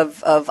 Lou,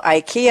 of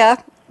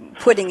IKEA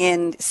putting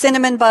in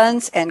cinnamon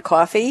buns and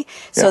coffee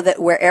so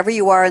that wherever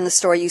you are in the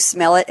store, you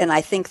smell it. And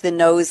I think the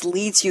nose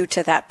leads you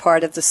to that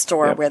part of the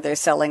store where they're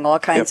selling all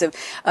kinds of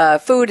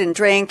food and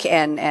drink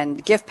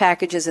and gift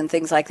packages and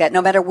things like that.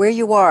 No matter where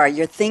you are,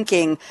 you're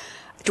thinking,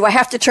 do I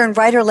have to turn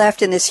right or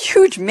left in this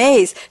huge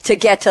maze to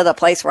get to the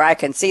place where I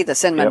can see the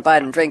cinnamon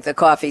bun and drink the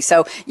coffee?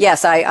 So,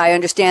 yes, I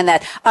understand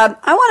that.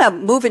 I want to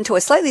move into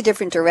a slightly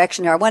different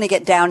direction here. I want to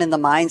get down in the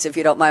mines, if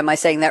you don't mind my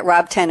saying that.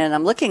 Rob Tennant,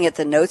 I'm looking at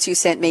the notes you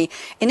sent me.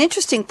 An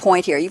interesting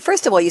point here.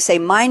 First of all, you say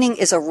mining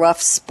is a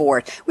rough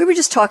sport. We were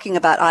just talking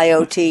about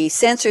IoT,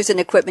 sensors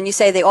and equipment. You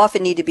say they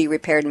often need to be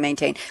repaired and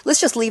maintained.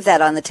 Let's just leave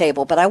that on the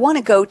table. But I want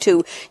to go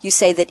to, you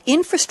say that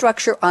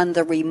infrastructure on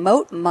the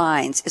remote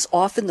mines is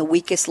often the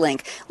weakest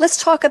link. Let's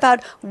talk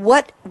about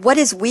what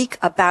is weak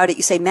about it.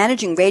 You say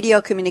managing radio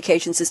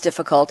communications is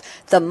difficult.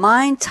 The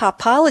mine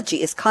topology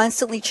is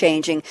constantly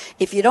changing.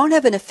 If you don't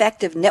have an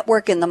effective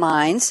network in the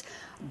mines,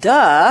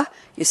 your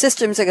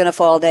systems are going to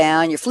fall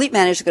down, your fleet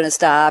manager is going to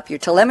stop, your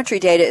telemetry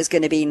data is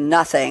going to be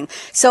nothing.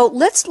 So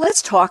let's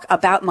talk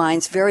about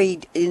mines very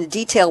in a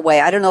detailed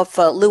way. I don't know if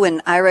Lou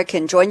and Ira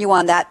can join you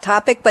on that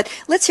topic, but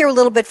let's hear a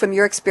little bit from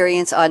your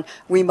experience on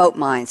remote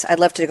mines. I'd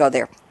love to go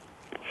there.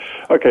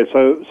 Okay,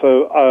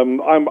 so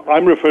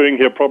I'm referring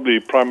here probably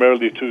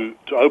primarily to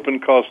open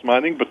cast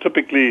mining, but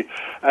typically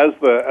as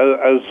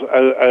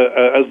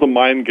the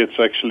mine gets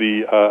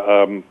actually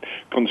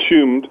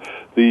consumed,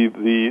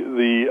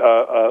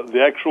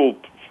 the actual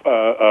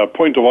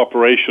point of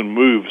operation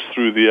moves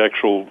through the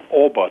actual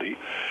ore body,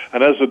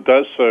 and as it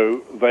does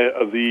so,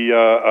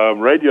 the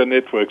radio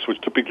networks,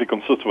 which typically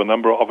consist of a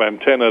number of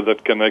antennae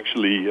that can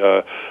actually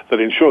that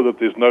ensure that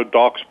there's no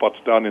dark spots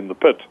down in the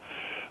pit,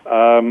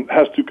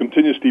 has to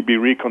continuously be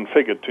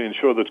reconfigured to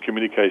ensure that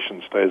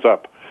communication stays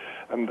up.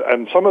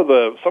 And some of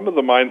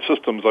the mine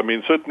systems, I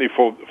mean, certainly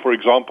for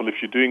example,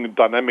 if you're doing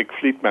dynamic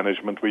fleet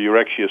management, where you're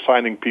actually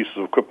assigning pieces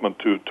of equipment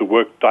to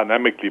work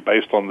dynamically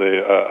based on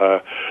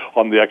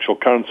the actual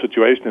current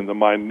situation in the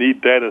mine,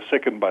 need data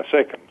second by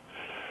second.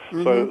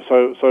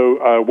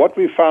 So what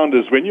we found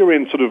is when you're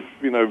in sort of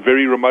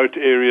very remote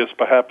areas,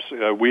 perhaps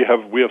we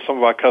have some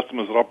of our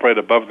customers that operate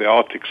above the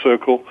Arctic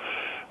Circle.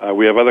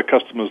 We have other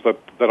customers that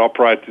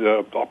operate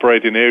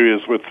in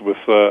areas with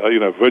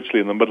virtually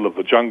in the middle of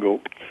the jungle,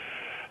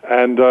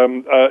 and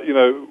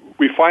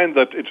we find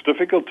that it's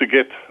difficult to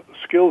get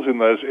skills in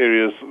those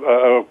areas,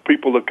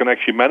 people that can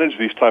actually manage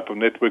these type of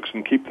networks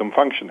and keep them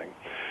functioning.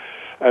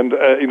 And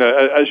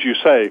as you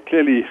say,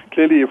 clearly,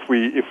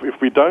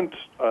 if we don't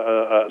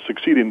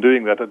succeed in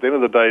doing that, at the end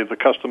of the day, the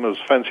customers'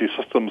 fancy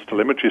systems,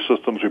 telemetry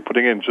systems we're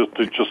putting in just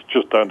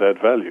don't add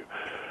value.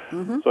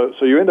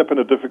 So you end up in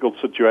a difficult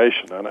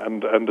situation,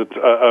 and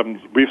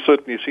we've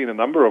certainly seen a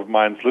number of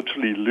mines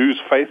literally lose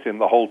faith in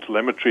the whole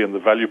telemetry and the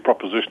value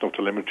proposition of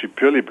telemetry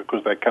purely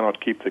because they cannot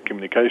keep their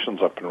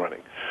communications up and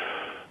running.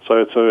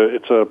 So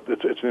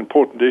it's an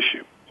important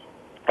issue,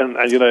 and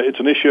it's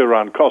an issue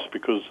around cost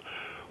because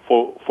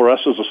for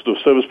us as a sort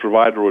of service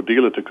provider or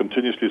dealer to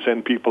continuously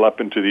send people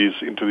up into these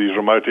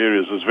remote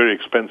areas is very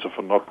expensive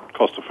and not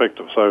cost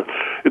effective. So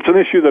it's an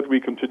issue that we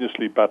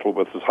continuously battle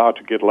with, is how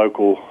to get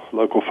local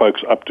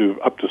folks up to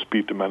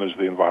speed to manage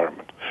the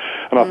environment.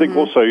 And I think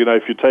also,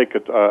 if you take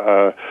it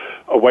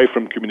away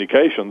from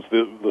communications,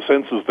 the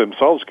sensors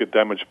themselves get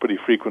damaged pretty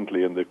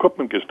frequently, and the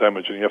equipment gets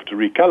damaged, and you have to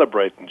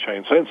recalibrate and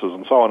change sensors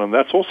and so on. And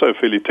that's also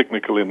fairly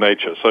technical in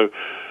nature. So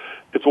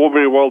it's all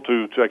very well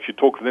to actually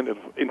talk the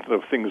Internet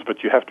of Things,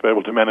 but you have to be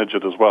able to manage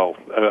it as well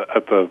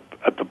at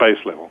the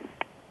base level.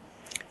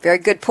 Very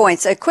good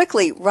points.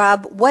 Quickly,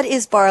 Rob, what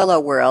is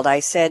Barlow World? I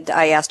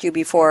asked you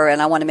before,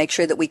 and I want to make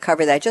sure that we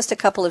cover that. Just a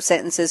couple of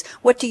sentences.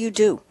 What do you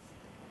do?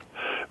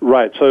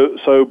 Right.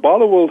 So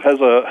Barlow World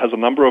has a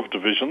number of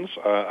divisions.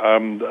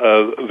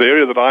 The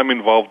area that I'm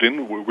involved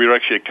in, we're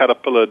actually a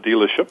Caterpillar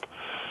dealership.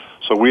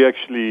 So we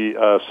actually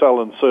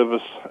sell and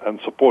service and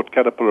support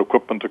Caterpillar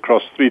equipment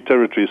across 3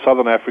 territories: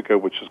 Southern Africa,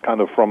 which is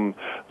kind of from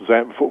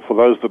for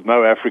those that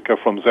know Africa,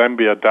 from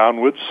Zambia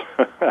downwards.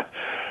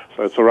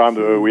 So it's around.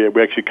 We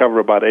actually cover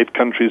about 8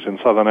 countries in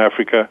Southern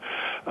Africa,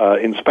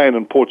 in Spain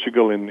and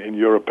Portugal, in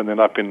Europe, and then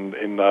up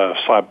in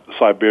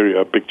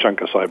Siberia, a big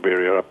chunk of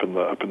Siberia up in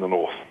the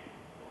north.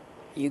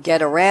 You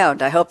get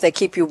around. I hope they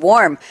keep you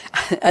warm.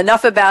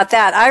 Enough about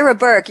that. Ira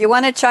Burke, you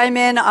want to chime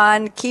in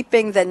on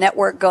keeping the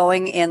network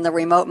going in the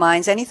remote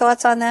mines? Any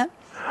thoughts on that?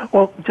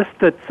 Well, just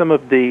that some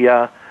of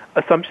the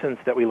assumptions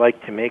that we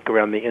like to make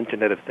around the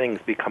Internet of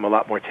Things become a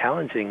lot more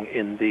challenging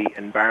in the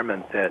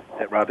environment that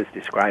Rob is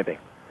describing,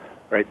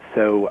 right?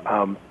 So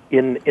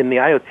in the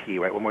IoT,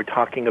 right, when we're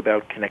talking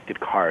about connected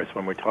cars,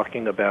 when we're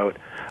talking about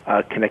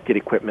connected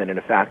equipment in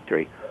a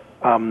factory,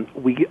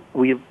 we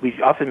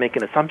often make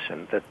an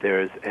assumption that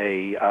there's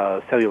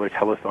a cellular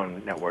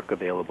telephone network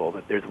available,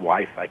 that there's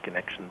Wi-Fi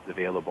connections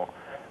available,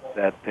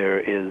 that there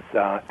is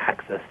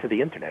access to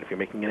the Internet. If you're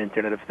making an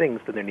Internet of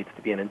Things, then there needs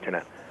to be an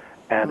Internet.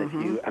 And if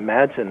you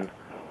imagine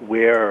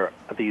where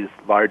these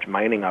large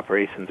mining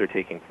operations are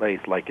taking place,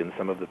 like in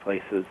some of the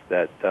places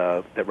that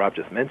Rob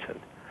just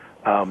mentioned,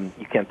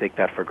 you can't take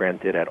that for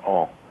granted at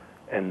all.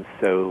 And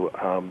so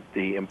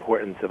the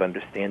importance of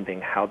understanding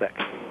how that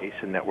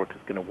communication network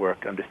is going to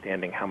work,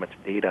 understanding how much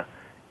data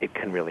it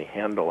can really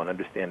handle, and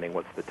understanding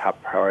what's the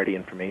top priority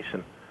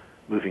information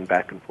moving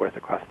back and forth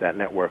across that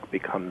network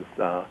becomes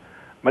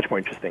much more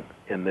interesting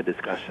in the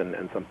discussion,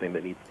 and something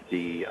that needs to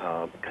be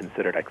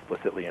considered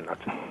explicitly and not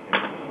just.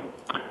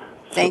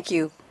 Thank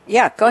you.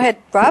 Yeah, go ahead,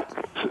 Rob.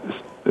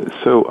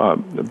 So,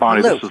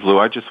 Bonnie, this is Lou.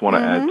 I just want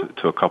to add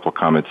to a couple of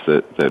comments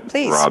that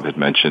Rob had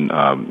mentioned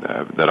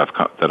that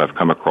I've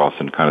come across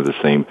in kind of the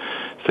same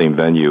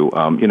venue.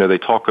 They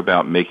talk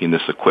about making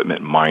this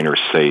equipment miner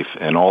safe,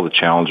 and all the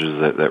challenges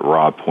that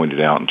Rob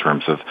pointed out in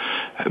terms of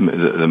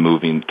the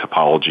moving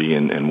topology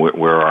and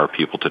where are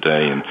people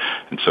today and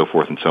so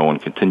forth and so on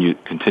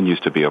continues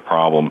to be a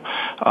problem.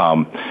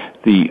 I've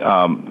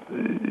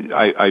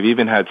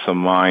even had some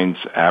mines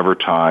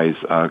advertise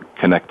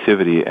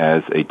connectivity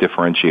as a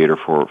differentiator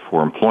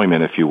for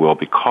employment, if you will,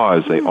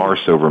 because they are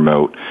so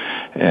remote.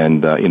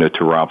 And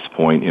to Rob's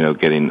point,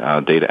 getting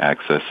data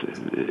access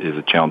is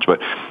a challenge.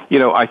 But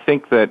I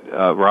think that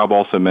Rob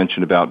also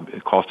mentioned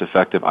about cost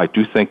effective. I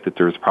do think that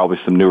there's probably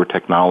some newer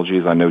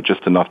technologies. I know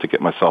just enough to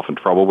get myself in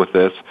trouble with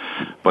this,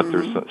 but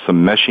there's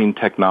some meshing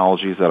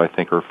technologies that I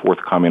think are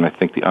forthcoming. I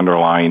think the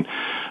underlying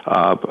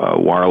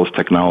wireless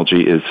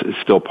technology is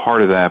still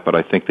part of that, but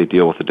I think they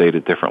deal with the data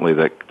differently.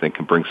 That they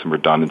can bring some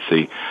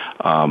redundancy.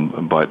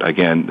 But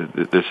again,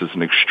 this is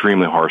an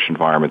extremely harsh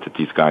environment that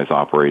these guys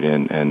operate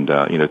in, and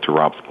to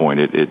Rob's point,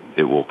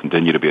 it will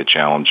continue to be a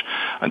challenge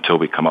until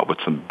we come up with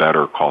some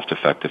better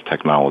cost-effective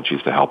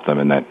technologies to help them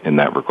in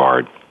that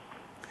regard.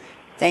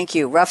 Thank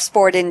you. Rough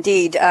sport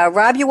indeed.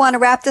 Rob, you want to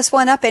wrap this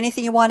one up?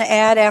 Anything you want to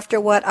add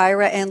after what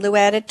Ira and Lou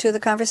added to the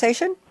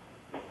conversation?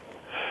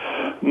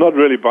 Not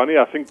really, Bonnie.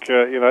 I think,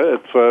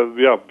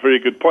 it's very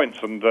good points.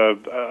 And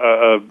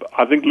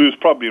I think Lou's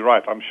probably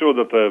right. I'm sure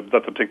that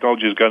the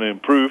technology is going to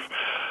improve.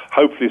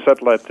 Hopefully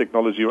satellite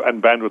technology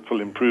and bandwidth will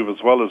improve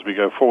as well as we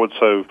go forward.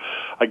 So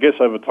I guess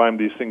over time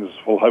these things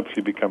will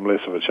hopefully become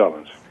less of a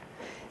challenge.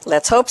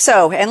 Let's hope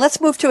so. And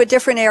let's move to a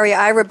different area.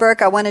 Ira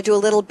Burke, I want to do a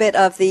little bit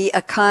of the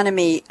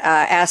economy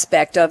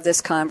aspect of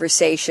this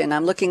conversation.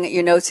 I'm looking at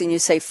your notes and you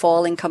say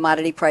falling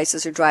commodity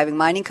prices are driving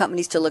mining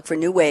companies to look for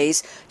new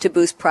ways to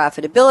boost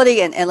profitability.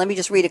 And let me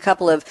just read a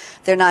couple of,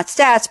 they're not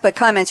stats, but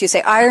comments. You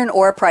say iron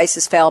ore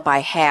prices fell by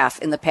half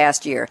in the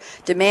past year.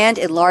 Demand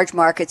in large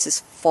markets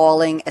is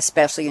falling,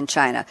 especially in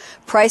China.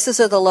 Prices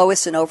are the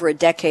lowest in over a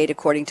decade,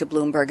 according to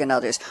Bloomberg and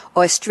others.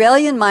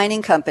 Australian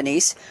mining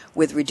companies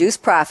with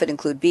reduced profit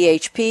include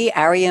BHP,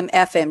 Arium,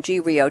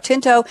 FMG, Rio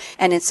Tinto,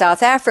 and in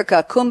South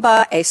Africa,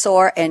 Kumba,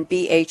 Essar, and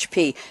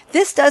BHP.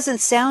 This doesn't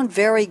sound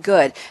very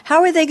good.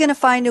 How are they going to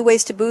find new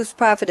ways to boost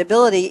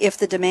profitability if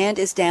the demand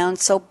is down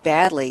so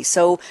badly,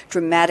 so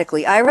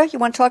dramatically? Ira, you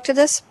want to talk to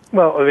this?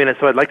 Well, I mean,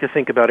 so I'd like to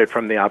think about it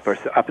from the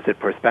opposite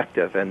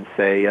perspective and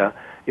say,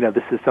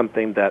 this is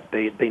something that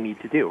they need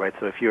to do, right?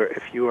 So if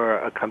you're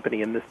a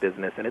company in this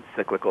business and it's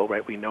cyclical,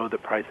 right, we know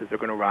that prices are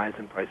going to rise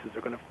and prices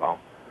are going to fall.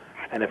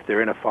 And if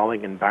they're in a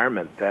falling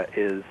environment, that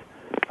is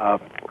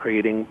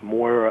creating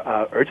more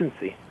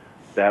urgency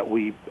that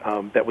we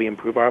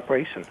improve our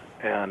operation,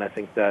 and I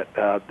think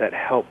that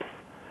helps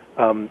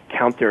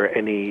counter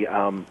any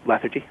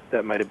lethargy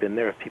that might have been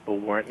there if people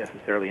weren't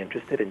necessarily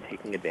interested in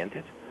taking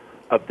advantage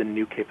of the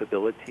new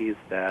capabilities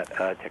that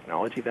a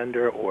technology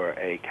vendor or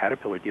a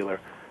Caterpillar dealer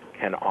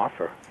can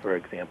offer. For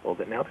example,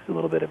 that now there's a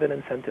little bit of an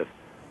incentive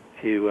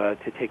to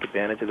take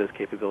advantage of those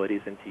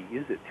capabilities and to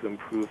use it to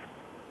improve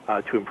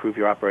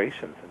your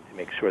operations and to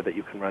make sure that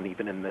you can run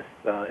even in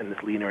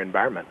this leaner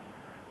environment.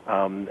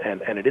 And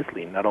it is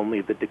lean. Not only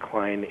the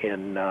decline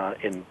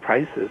in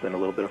prices and a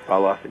little bit of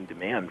fall off in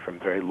demand from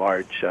very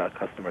large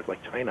customers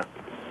like China,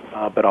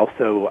 but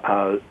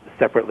also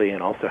separately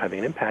and also having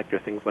an impact are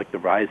things like the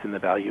rise in the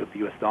value of the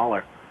U.S.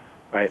 dollar,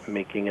 right,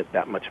 making it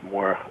that much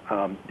more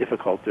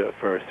difficult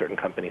for certain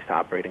companies to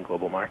operate in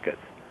global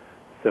markets.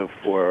 So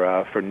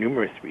for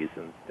numerous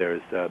reasons,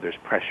 there's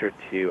pressure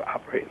to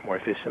operate more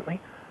efficiently,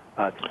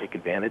 to take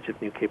advantage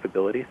of new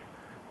capabilities,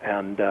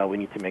 and we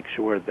need to make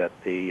sure that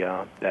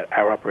that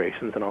our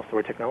operations and also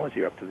our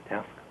technology are up to the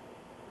task.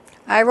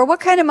 Ira, what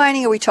kind of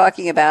mining are we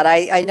talking about?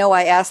 I know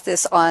I asked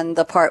this on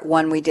the part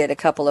one we did a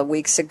couple of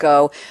weeks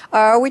ago.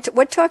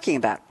 What talking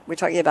about? We're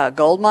talking about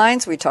gold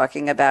mines. We're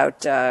talking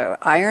about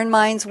iron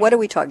mines. What are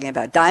we talking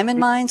about? Diamond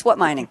mines? What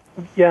mining?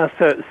 Yeah.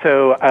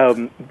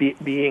 So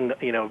being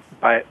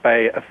by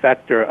a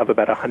factor of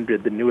about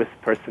 100, the newest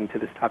person to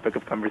this topic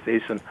of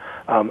conversation,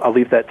 I'll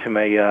leave that to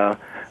my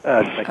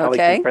colleagues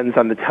and friends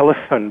on the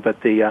telephone.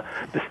 But the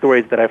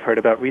stories that I've heard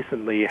about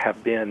recently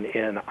have been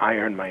in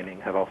iron mining,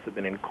 have also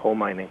been in coal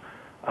mining.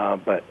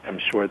 But I'm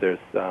sure there's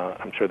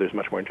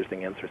much more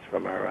interesting answers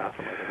from our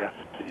guests.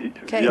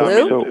 Okay, yeah,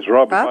 Lou? It's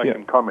Rob, if I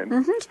can comment.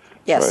 Mm-hmm.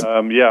 Yes.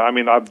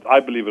 I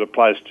believe it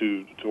applies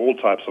to all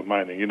types of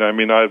mining.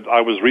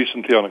 I was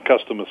recently on a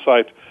customer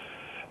site,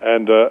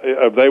 and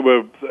they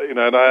were,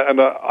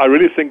 I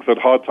really think that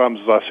hard times,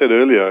 as I said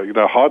earlier,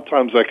 hard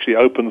times actually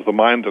opens the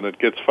mind and it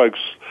gets folks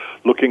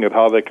looking at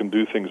how they can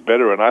do things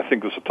better. And I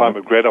think it's a time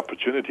of great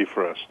opportunity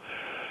for us.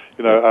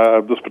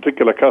 This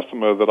particular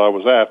customer that I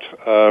was at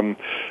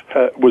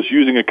was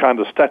using a kind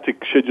of static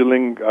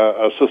scheduling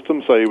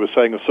system. So he was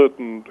saying a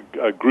certain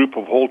group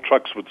of haul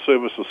trucks would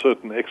service a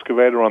certain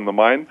excavator on the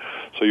mine.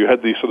 So you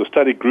had these sort of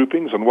static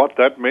groupings, and what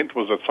that meant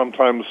was that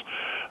sometimes,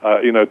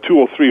 2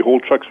 or 3 haul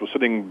trucks were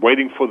sitting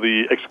waiting for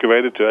the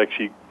excavator to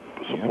actually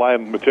supply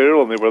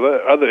material, and there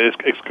were other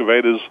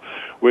excavators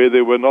where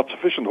there were not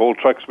sufficient haul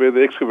trucks where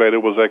the excavator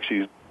was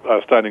actually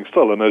standing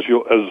still. And as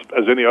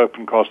any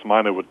open cast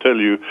miner would tell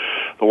you,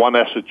 the one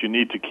asset you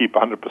need to keep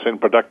 100%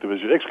 productive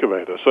is your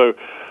excavator. So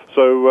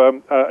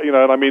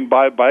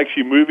by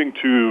actually moving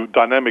to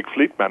dynamic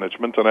fleet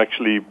management and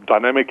actually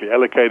dynamically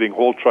allocating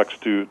haul trucks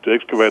to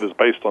excavators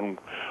based on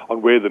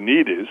where the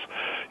need is,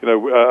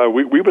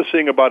 we were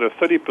seeing about a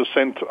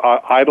 30%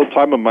 idle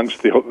time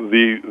amongst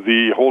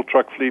the haul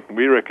truck fleet, and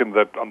we reckon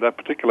that on that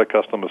particular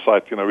customer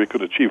site, we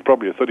could achieve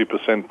probably a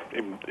 30%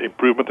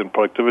 improvement in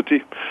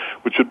productivity,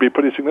 which would be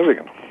pretty significant.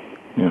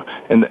 Yeah,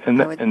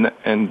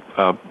 and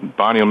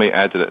Bonnie, let me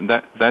add to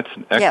that. That's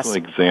an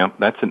excellent example.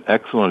 That's an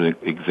excellent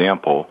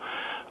example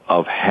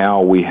of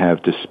how we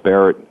have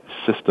disparate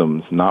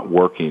systems not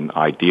working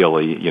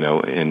ideally,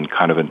 in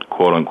kind of a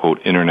quote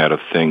unquote Internet of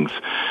Things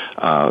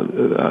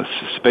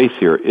space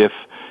here.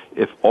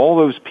 If all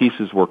those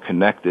pieces were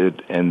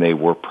connected and they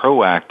were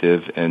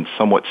proactive and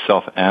somewhat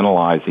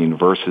self-analyzing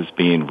versus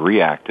being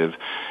reactive,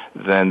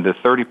 then the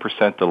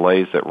 30%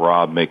 delays that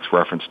Rob makes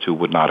reference to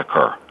would not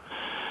occur.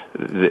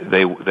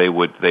 They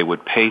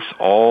would pace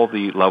all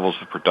the levels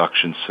of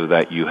production so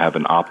that you have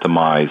an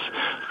optimized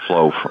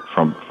flow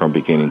from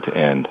beginning to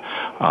end.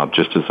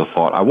 Just as a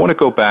thought, I want to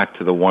go back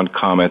to the one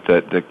comment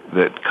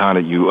that kind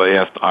of you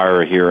asked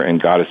Ira here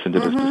and got us into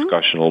this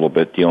discussion a little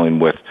bit, dealing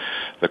with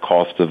the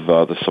cost of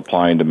the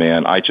supply and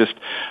demand.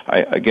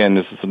 Again,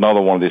 this is another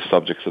one of these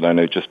subjects that I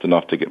know just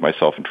enough to get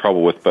myself in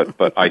trouble with,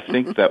 but I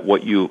think that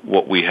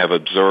what we have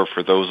observed,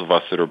 for those of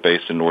us that are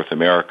based in North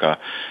America,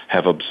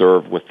 have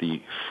observed with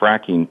the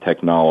fracking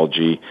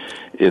technology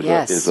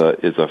is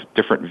a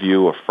different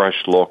view, a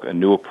fresh look, a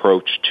new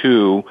approach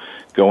to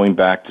going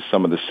back to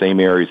some of the same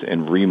areas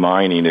and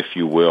remining, if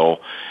you will,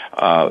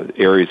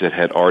 areas that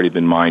had already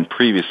been mined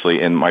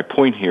previously. And my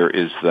point here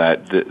is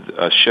that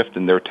a shift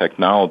in their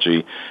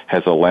technology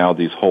has allowed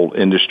these whole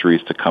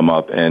industries to come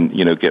up and,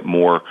 get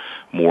more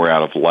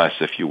out of less,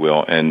 if you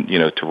will. And,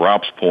 to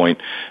Rob's point,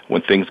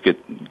 when things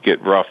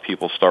get rough,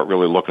 people start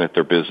really looking at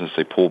their business.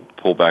 They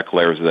pull back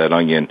layers of that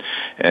onion.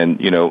 And,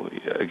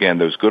 again,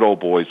 those good old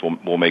boys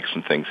will make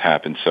some things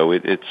happen. So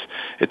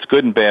it's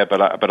good and bad,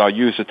 but I'll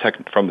use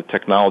from the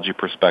technology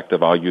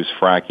perspective, I'll use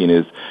fracking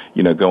as,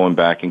 going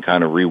back and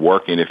kind of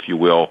reworking, if you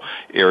will,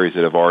 areas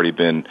that have already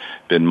been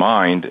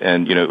mined.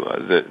 And,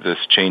 this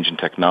change in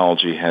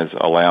technology has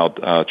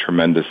allowed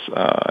tremendous,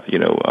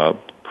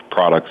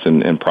 products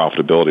and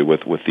profitability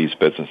with these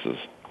businesses.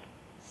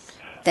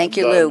 Thank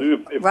you,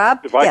 Lou. Rob?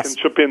 If I can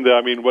chip in there,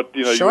 I mean,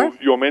 Sure.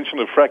 your mention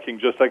of fracking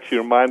just actually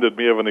reminded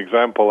me of an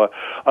example.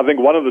 I think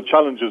one of the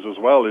challenges as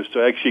well is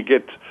to actually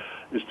get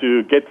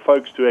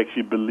folks to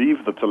actually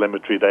believe the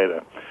telemetry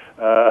data.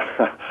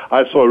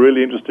 I saw a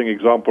really interesting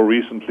example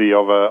recently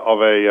of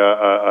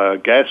a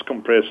gas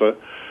compressor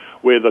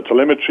where the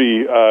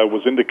telemetry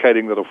was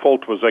indicating that a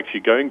fault was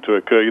actually going to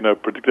occur,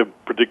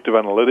 predictive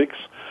analytics.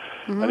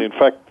 Mm-hmm. And in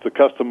fact, the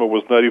customer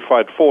was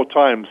notified 4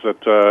 times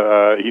that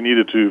he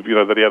needed to,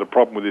 that he had a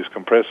problem with his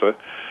compressor.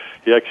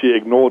 He actually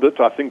ignored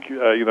it. I think,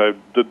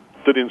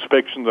 did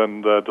inspections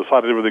and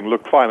decided everything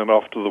looked fine. And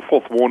after the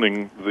 4th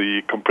warning,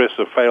 the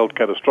compressor failed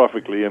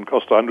catastrophically and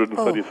cost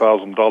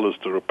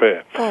 $130,000 to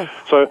repair. Oh.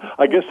 So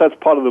I guess that's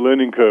part of the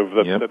learning curve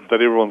that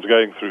everyone's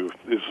going through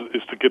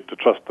is to get to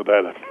trust the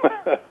data.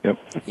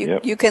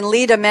 You can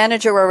lead a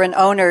manager or an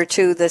owner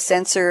to the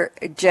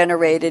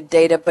sensor-generated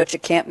data, but you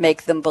can't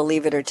make them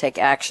believe it or take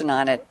action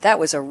on it. That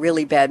was a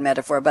really bad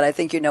metaphor, but I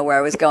think you know where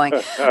I was going.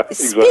 Exactly.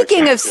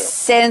 Speaking of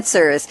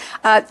sensors,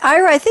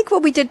 Ira, I think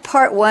when we did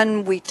part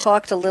 1, we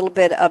talked a little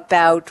bit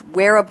about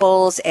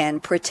wearables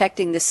and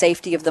protecting the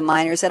safety of the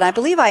miners. And I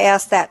believe I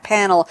asked that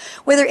panel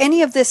whether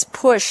any of this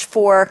push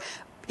for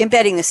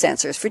embedding the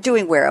sensors, for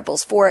doing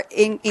wearables, for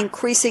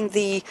increasing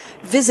the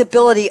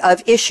visibility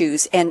of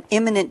issues and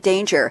imminent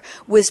danger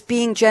was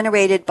being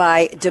generated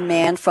by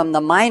demand from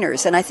the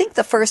miners. And I think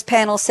the first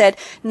panel said,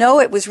 no,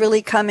 it was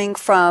really coming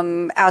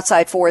from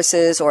outside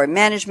forces or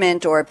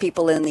management or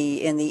people in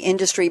the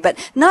industry, but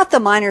not the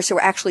miners who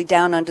are actually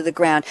down under the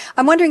ground.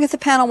 I'm wondering if the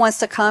panel wants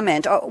to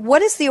comment.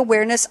 What is the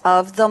awareness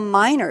of the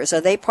miners? Are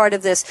they part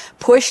of this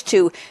push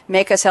to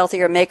make us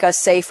healthier, make us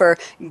safer,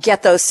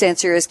 get those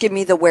sensors, give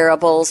me the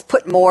wearables,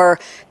 put more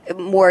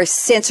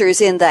sensors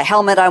in the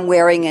helmet I'm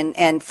wearing,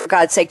 and for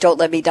God's sake, don't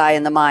let me die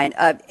in the mine.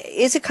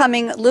 Is it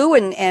coming? Lou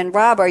and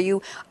Rob, are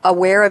you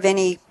aware of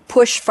any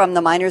push from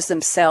the miners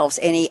themselves,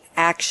 any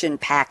action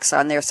packs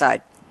on their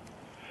side?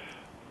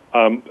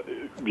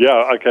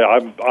 Okay.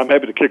 I'm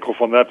happy to kick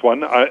off on that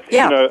one. I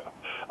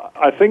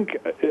think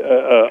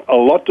a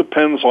lot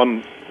depends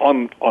on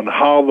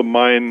how the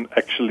mine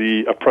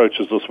actually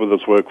approaches this with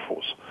its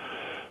workforce.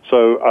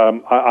 So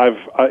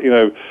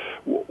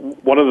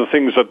one of the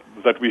things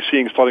that we're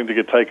seeing starting to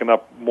get taken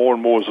up more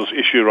and more is this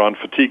issue around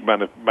fatigue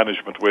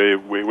management,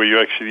 where you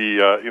actually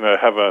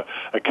have a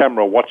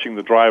camera watching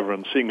the driver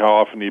and seeing how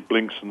often he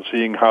blinks and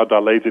seeing how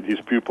dilated his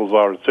pupils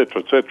are,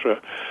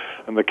 etc.,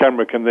 and the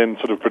camera can then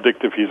sort of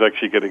predict if he's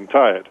actually getting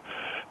tired.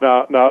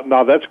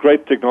 Now that's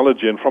great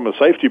technology, and from a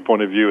safety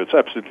point of view, it's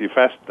absolutely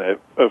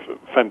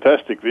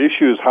fantastic. The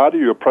issue is, how do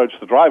you approach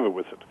the driver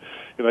with it?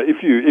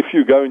 If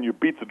you go and you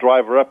beat the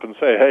driver up and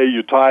say, hey,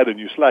 you're tired and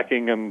you're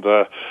slacking, and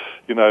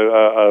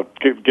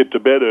get to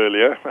bed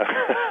earlier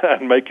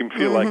and make him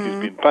feel like he's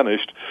been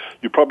punished,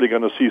 you're probably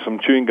going to see some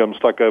chewing gum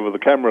stuck over the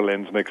camera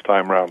lens next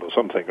time round or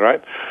something,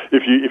 right?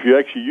 If you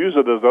actually use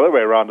it as the other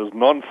way around, as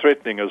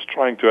non-threatening, as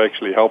trying to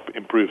actually help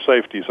improve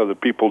safety so that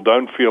people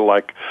don't feel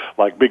like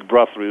Big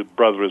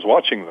Brother is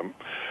watching them,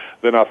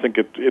 then I think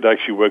it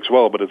actually works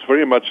well. But it's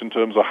very much in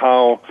terms of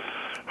how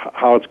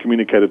it's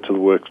communicated to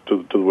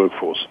the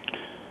workforce.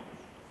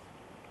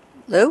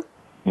 Lou?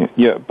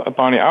 Yeah,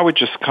 Bonnie, I would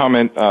just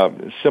comment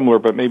similar,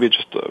 but maybe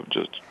just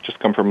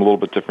come from a little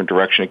bit different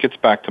direction. It gets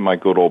back to my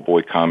good old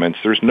boy comments.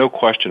 There's no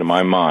question in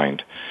my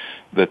mind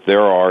that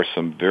there are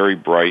some very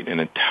bright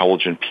and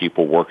intelligent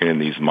people working in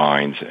these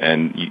mines,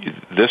 and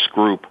this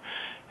group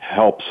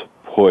helps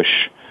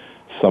push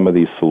some of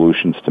these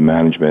solutions to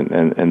management,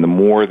 and the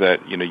more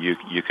that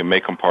you can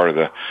make them part of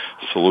the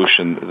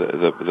solution,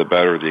 the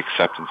better the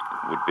acceptance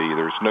would be.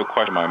 There's no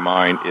question in my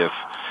mind if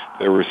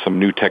there was some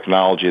new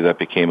technology that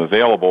became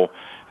available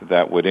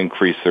that would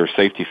increase their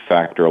safety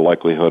factor, a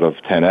likelihood of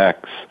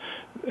 10x,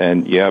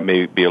 and it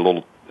may be a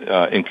little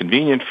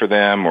inconvenient for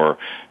them, or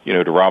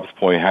to Rob's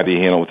point, how do you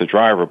handle it with the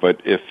driver?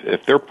 But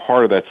if they're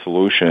part of that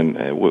solution,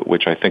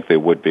 which I think they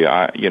would be,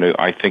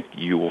 I think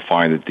you will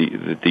find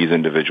that these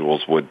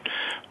individuals would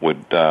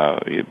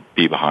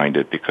be behind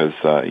it, because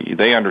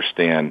they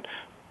understand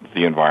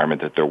the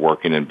environment that they're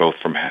working in, both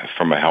from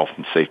a health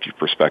and safety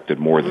perspective,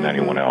 more than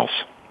anyone else.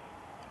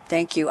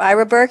 Thank you.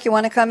 Ira Burke, you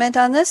want to comment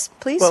on this,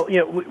 please? Well,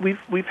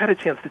 we've had a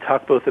chance to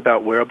talk both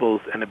about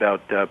wearables and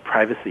about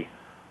privacy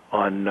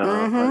on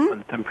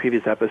some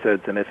previous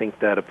episodes, and I think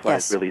that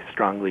applies really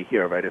strongly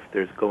here, right? If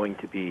there's going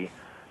to be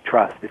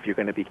trust, if you're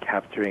going to be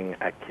capturing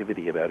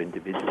activity about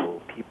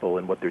individual people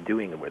and what they're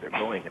doing and where they're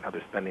going and how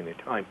they're spending their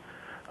time,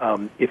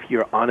 if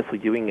you're honestly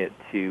doing it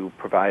to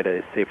provide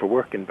a safer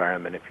work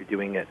environment, if you're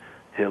doing it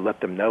to let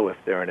them know if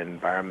they're in an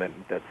environment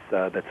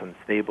that's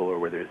unstable or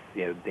where there's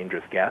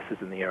dangerous gases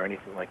in the air or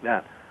anything like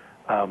that,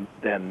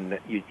 then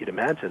you'd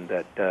imagine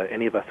that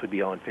any of us would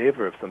be all in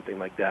favor of something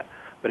like that.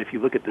 But if you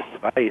look at this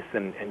device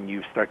and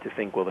you start to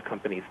think, well, the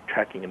company's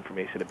tracking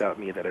information about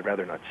me that I'd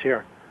rather not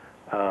share,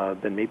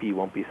 then maybe you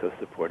won't be so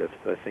supportive.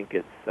 So I think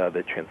it's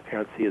the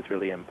transparency is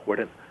really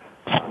important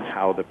on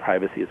how the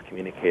privacy is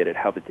communicated,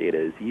 how the data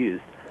is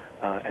used,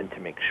 and to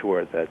make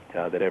sure that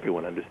that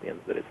everyone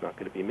understands that it's not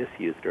going to be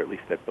misused, or at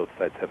least that both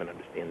sides have an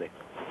understanding.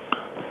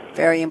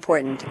 Very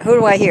important. Who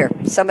do I hear?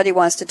 Somebody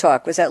wants to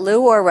talk. Was that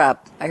Lou or Rob?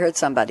 I heard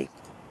somebody.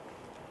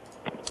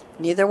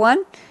 Neither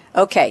one?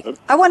 Okay.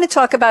 I want to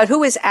talk about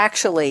who is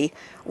actually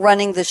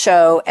running the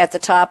show at the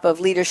top of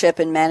leadership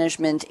and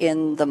management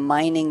in the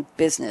mining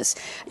business.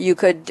 We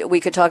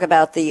could talk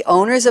about the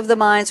owners of the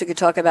mines. We could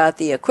talk about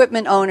the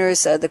equipment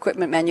owners, the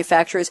equipment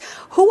manufacturers.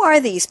 Who are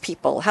these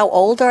people? How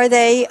old are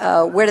they?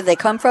 Where do they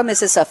come from?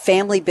 Is this a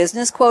family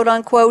business, quote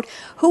unquote?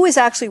 Who is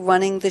actually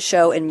running the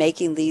show and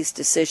making these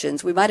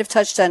decisions? We might have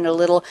touched on it a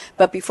little,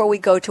 but before we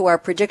go to our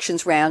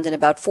predictions round in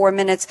about 4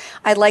 minutes,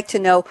 I'd like to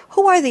know,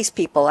 who are these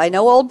people? I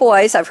know old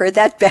boys. I've heard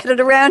that batted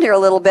around here a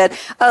little bit.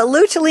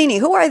 Lou Cellini,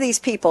 who are these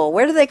people?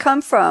 Where do they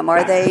come from?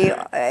 Are they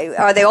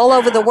all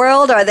over the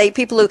world? Are they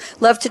people who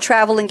love to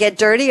travel and get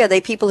dirty? Are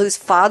they people whose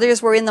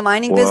fathers were in the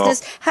mining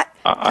business?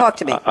 Talk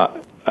to me.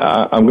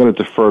 I'm going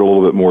to defer a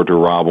little bit more to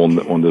Rob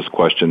on this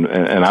question,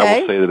 and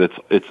I will say that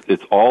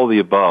it's all the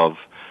above,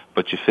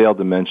 but you failed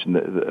to mention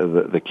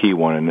the key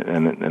one,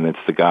 and it's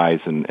the guys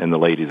and the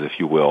ladies, if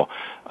you will,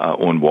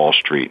 on Wall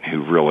Street,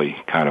 who really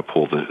kind of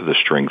pull the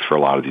strings for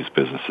a lot of these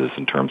businesses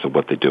in terms of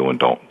what they do and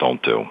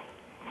don't do.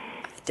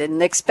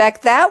 Didn't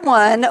expect that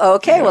one.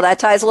 Okay, well, that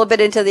ties a little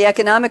bit into the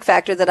economic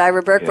factor that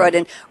Ira Burke brought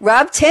in.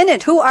 Rob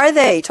Tennant, who are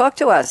they? Talk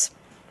to us.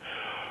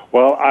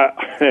 Well,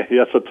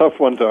 it's a tough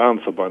one to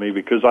answer, Bonnie,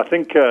 because I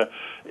think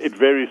it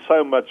varies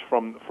so much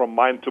from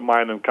mine to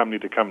mine and company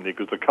to company,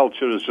 because the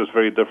culture is just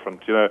very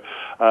different.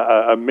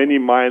 Many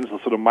mines, the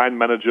sort of mine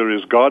manager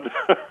is God,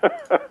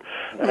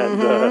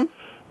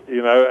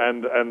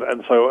 and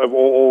and so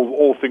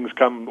all things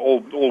come,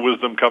 all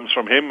wisdom comes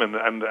from him, and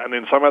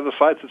in some other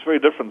sites it's very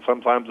different.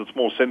 Sometimes it's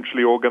more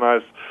centrally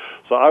organized.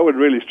 So I would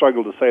really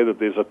struggle to say that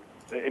there's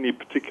any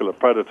particular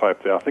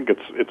prototype there. I think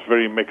it's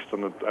very mixed,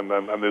 and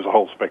there's a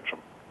whole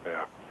spectrum.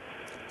 Yeah.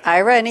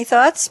 Ira, any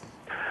thoughts?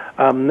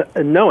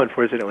 No,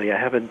 unfortunately, I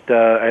haven't.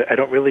 I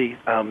don't really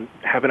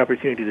have an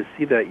opportunity to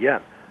see that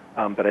yet.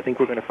 But I think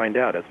we're going to find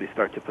out as we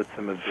start to put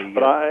some of the...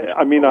 But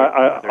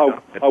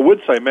I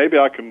would say maybe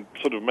I can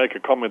sort of make a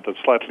comment that's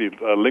slightly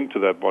linked to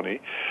that, Bonnie.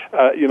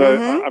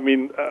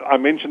 I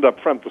mentioned up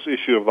front this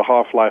issue of the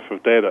half-life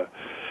of data.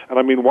 And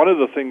I mean, one of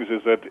the things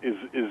is that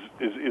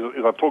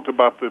I talked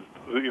about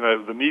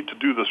the need to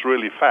do this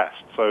really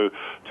fast. So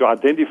to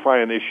identify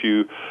an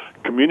issue,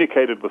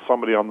 communicate it with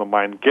somebody on the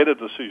mine, get a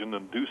decision,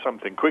 and do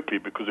something quickly.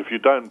 Because if you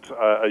don't,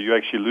 you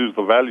actually lose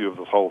the value of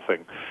this whole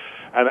thing.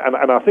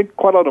 And I think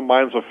quite a lot of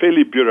mines are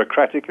fairly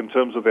bureaucratic in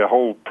terms of their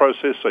whole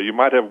process. So you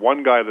might have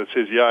one guy that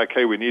says, yeah,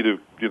 okay, we need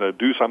to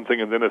do something,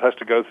 and then it has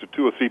to go through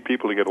 2 or 3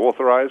 people to get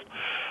authorized.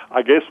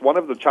 I guess one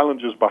of the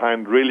challenges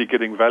behind really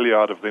getting value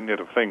out of the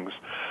Internet of Things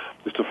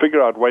is to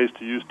figure out ways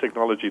to use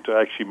technology to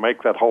actually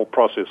make that whole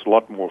process a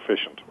lot more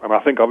efficient. And I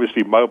think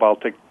obviously mobile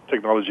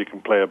technology can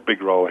play a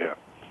big role here.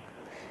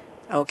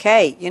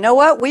 Okay, you know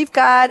what? We've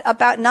got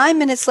about 9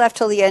 minutes left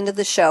till the end of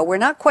the show. We're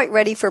not quite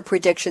ready for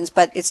predictions,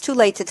 but it's too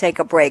late to take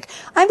a break.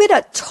 I'm going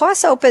to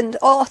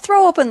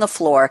throw open the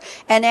floor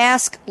and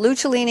ask Lou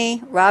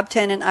Cellini, Rob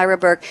Tennant, Ira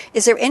Burke,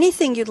 is there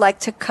anything you'd like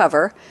to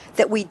cover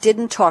that we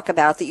didn't talk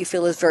about that you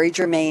feel is very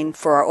germane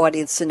for our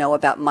audience to know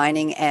about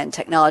mining and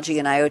technology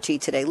and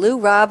IoT today? Lou,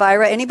 Rob,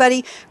 Ira,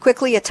 anybody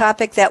quickly, a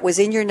topic that was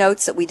in your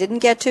notes that we didn't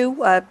get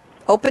to?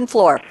 Open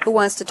floor. Who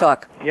wants to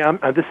talk? Yeah,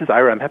 this is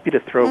Ira. I'm happy to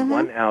throw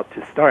one out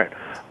to start,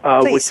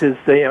 which is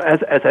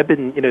as I've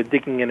been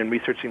digging in and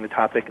researching the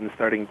topic and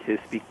starting to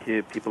speak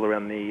to people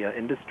around the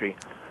industry.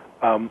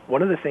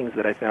 One of the things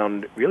that I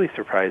found really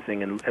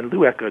surprising, and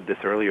Lou echoed this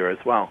earlier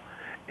as well,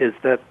 is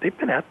that they've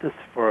been at this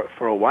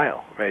for a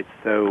while, right?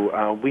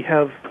 So we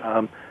have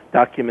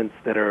documents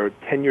that are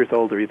 10 years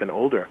old or even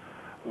older,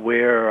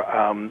 where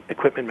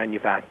equipment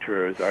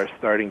manufacturers are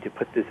starting to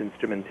put this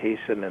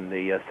instrumentation and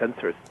the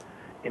sensors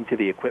into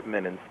the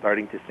equipment and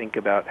starting to think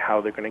about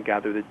how they're going to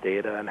gather the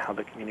data and how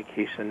the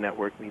communication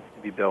network needs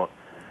to be built.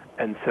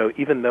 And so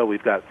even though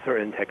we've got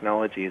certain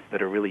technologies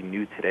that are really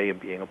new today and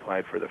being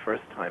applied for the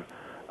first time,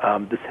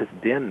 this has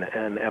been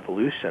an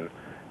evolution.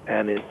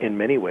 And in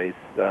many ways,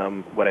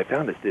 what I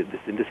found is that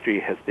this industry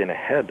has been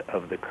ahead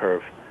of the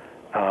curve,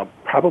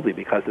 probably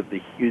because of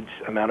the huge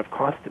amount of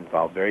cost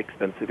involved, very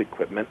expensive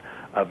equipment,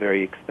 a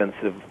very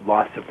expensive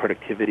loss of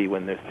productivity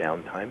when there's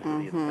downtime. So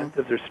the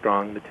incentives are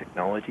strong, the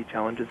technology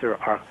challenges are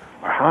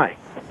high.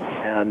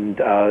 And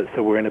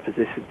so we're in a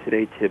position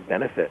today to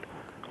benefit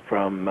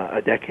from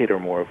a decade or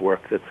more of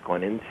work that's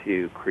gone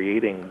into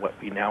creating what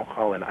we now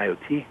call an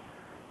IoT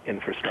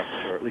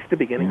infrastructure, or at least the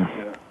beginning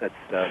that's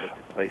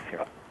took place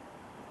here.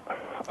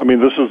 I mean,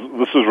 this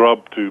is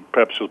Rob, to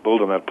perhaps just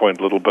build on that point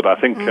a little bit. I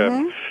think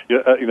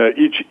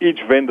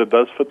each vendor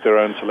does fit their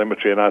own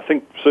telemetry, and I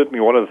think certainly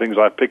one of the things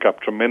I pick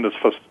up tremendous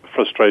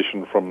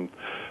frustration from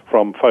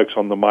folks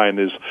on the mine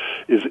is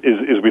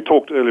we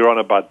talked earlier on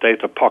about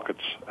data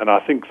pockets, and I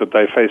think that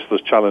they face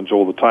this challenge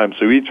all the time.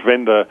 So each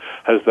vendor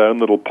has their own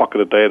little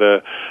pocket of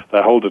data.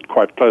 They hold it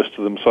quite close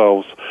to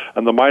themselves,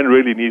 and the mine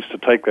really needs to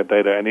take that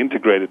data and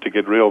integrate it to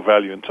get real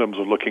value in terms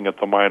of looking at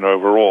the mine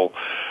overall.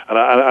 And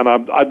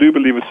I do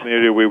believe it's an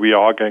area where we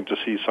are going to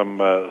see some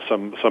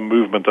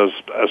movement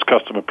as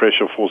customer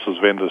pressure forces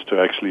vendors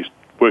to actually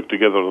work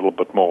together a little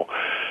bit more.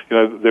 You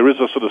know, there is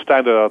a sort of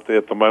standard out there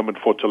at the moment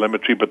for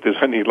telemetry, but there's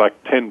only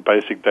like 10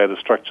 basic data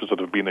structures that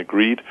have been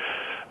agreed,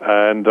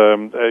 and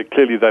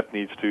clearly that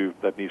needs to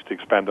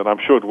expand, and I'm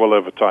sure it will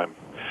over time.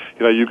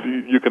 You know,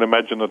 you can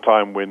imagine a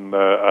time when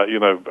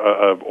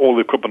all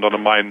the equipment on a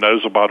mine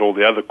knows about all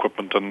the other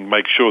equipment and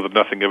make sure that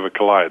nothing ever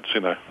collides.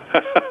 You know,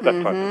 that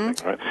type of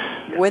thing,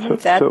 right? Wouldn't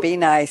that be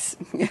nice?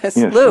 Yes,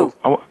 Lou.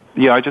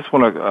 I just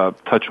want to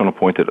touch on a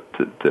point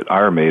that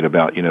Ira made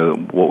about, you know,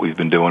 what we've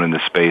been doing in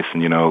this space,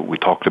 and, you know, we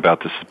talked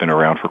about this has been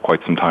around for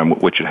quite some time,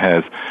 which it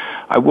has.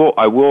 I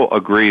will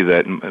agree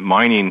that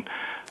mining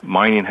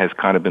has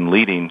kind of been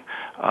leading,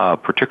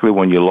 particularly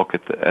when you look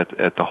at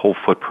the whole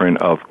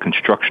footprint of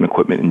construction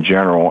equipment in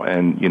general,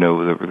 and, you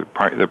know,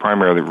 the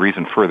primary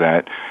reason for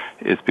that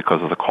is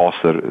because of the cost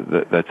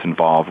that's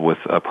involved with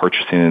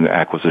purchasing and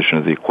acquisition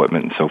of the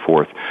equipment and so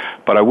forth.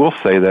 But I will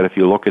say that if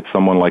you look at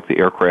someone like the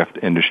aircraft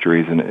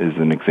industry as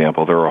an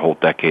example, they're a whole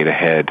decade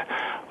ahead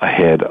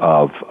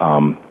of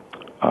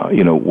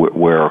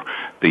where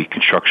the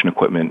construction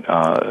equipment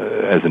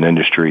as an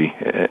industry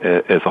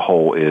as a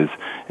whole is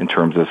in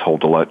terms of this whole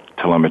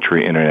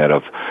telemetry, Internet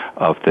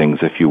of Things,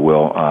 if you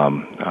will,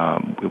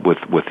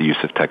 with the use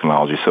of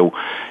technology. So,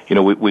 you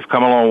know, we've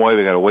come a long way.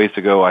 We've got a ways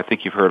to go. I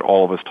think you've heard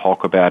all of us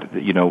talk about,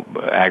 you know,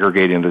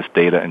 aggregating this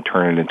data and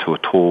turning it into a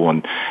tool,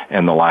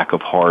 and the lack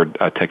of hard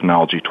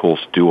technology tools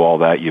to do all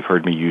that. You've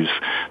heard me use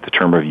the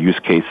term of use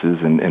cases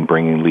and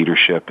bringing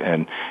leadership,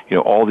 and, you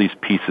know, all these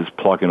pieces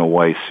plugging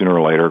away sooner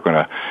or later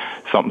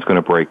something's going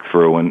to break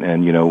through,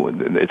 and you know,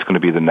 it's going to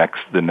be the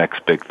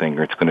next big thing,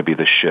 or it's going to be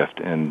the shift.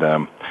 And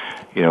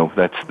you know,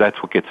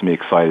 that's what gets me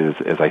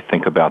excited as I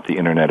think about the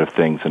Internet of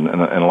Things and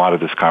a lot of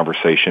this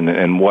conversation,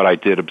 and what I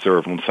did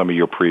observe on some of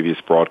your previous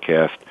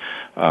broadcasts,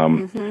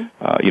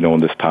 you know, on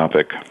this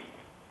topic.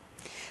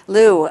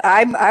 Lou,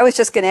 I was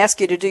just going to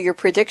ask you to do your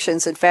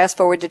predictions and fast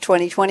forward to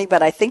 2020,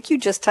 but I think you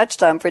just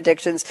touched on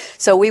predictions.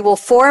 So we will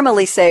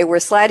formally say we're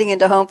sliding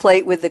into home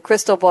plate with the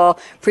crystal ball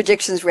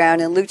predictions round.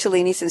 And Lou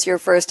Cellini, since you're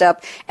first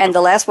up and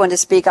the last one to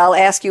speak, I'll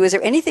ask you, is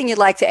there anything you'd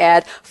like to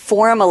add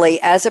formally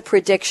as a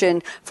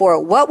prediction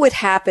for what would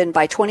happen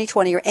by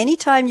 2020, or any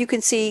time you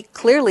can see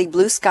clearly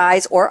blue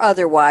skies or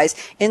otherwise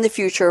in the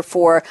future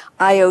for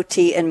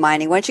IoT and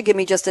mining? Why don't you give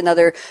me just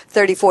another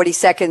 30, 40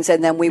 seconds,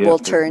 and then we will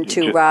turn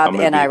to Rob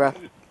and Ira.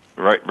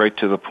 Right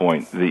to the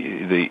point.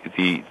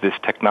 This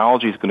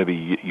technology is going to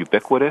be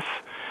ubiquitous.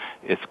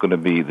 It's going to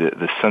be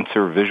the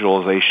sensor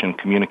visualization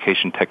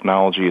communication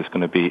technology is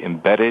going to be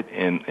embedded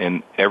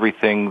in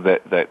everything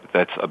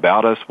that's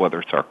about us, whether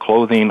it's our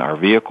clothing, our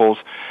vehicles,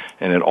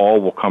 and it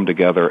all will come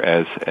together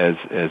as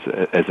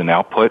an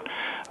output.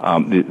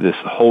 This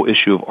whole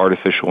issue of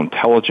artificial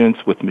intelligence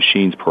with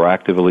machines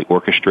proactively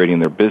orchestrating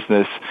their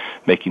business,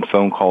 making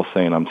phone calls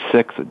saying I'm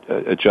sick,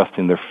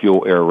 adjusting their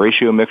fuel-air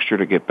ratio mixture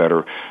to get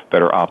better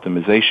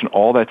optimization.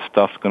 All that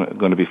stuff's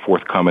going to be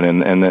forthcoming.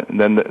 And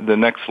then the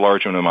next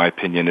large one, in my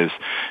opinion, is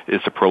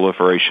the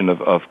proliferation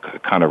of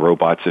kind of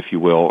robots, if you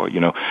will. You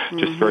know,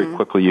 just very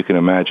quickly, you can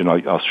imagine.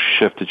 I'll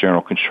shift to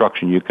general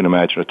construction. You can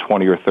imagine a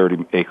 20 or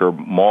 30 acre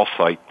mall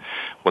site.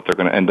 What they're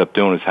going to end up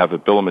doing is have a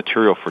bill of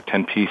material for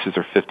 10 pieces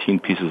or 15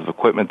 pieces of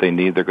equipment they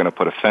need. They're going to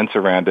put a fence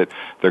around it.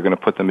 They're going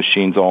to put the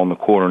machines all in the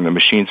corner, and the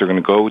machines are going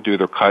to go do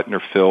their cut and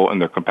their fill and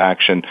their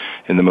compaction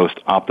in the most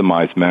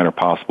optimized manner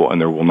possible,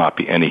 and there will not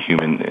be any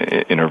human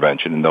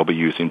intervention. And they'll be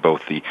using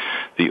both the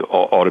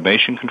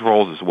automation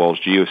controls as well as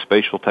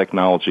geospatial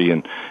technology,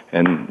 and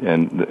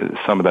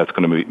some of that's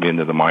going to be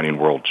into the mining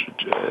world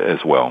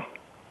as well.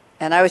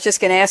 And I was just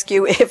going to ask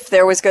you if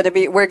there was going to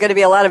be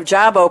a lot of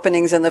job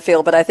openings in the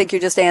field, but I think you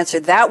just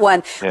answered that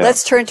one. Yeah.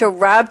 Let's turn to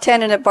Rob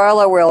Tennant at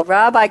Barlow World.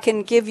 Rob, I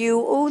can give you,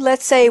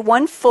 let's say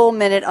 1 full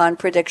minute on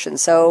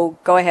predictions. So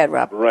go ahead,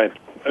 Rob. Right.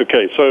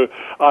 Okay, so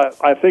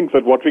I think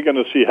that what we're going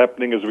to see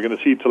happening is we're going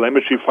to see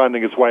telemetry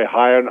finding its way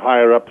higher and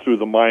higher up through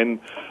the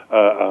mine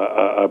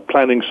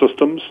planning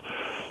systems.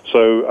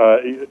 So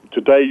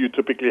today you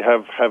typically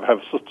have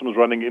systems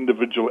running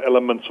individual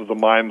elements of the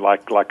mine,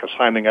 like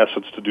assigning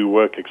assets to do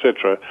work,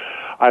 etc.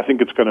 I think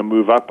it's going to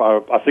move up.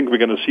 I think we're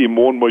going to see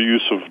more and more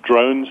use of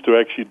drones to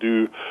actually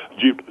do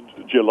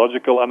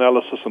geological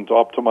analysis and to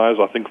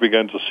optimize. I think we're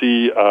going to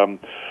see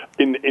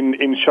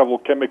in shovel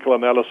chemical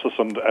analysis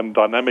and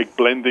dynamic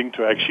blending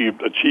to actually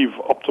achieve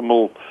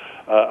optimal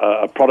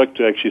a product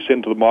to actually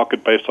send to the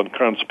market based on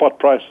current spot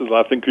prices.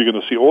 I think you're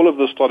going to see all of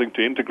this starting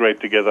to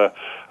integrate together,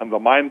 and the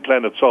mine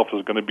plan itself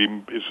is going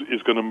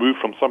to move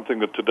from something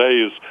that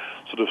today is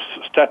sort of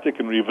static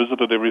and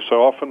revisited every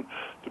so often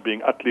to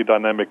being utterly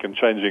dynamic and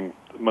changing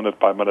minute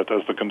by minute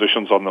as the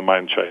conditions on the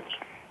mine change.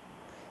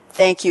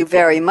 Thank you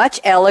very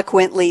much.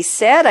 Eloquently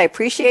said. I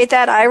appreciate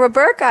that. Ira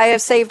Burke, I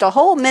have saved a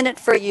whole minute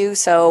for you,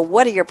 so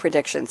what are your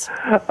predictions?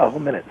 A whole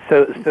minute.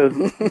 So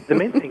the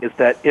main thing is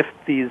that if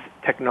these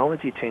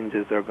technology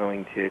changes are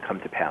going to come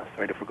to pass,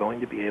 right, if we're going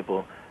to be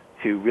able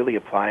to really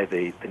apply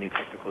the new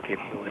technical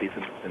capabilities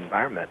in this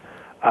environment,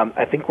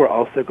 I think we're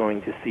also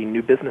going to see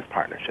new business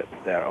partnerships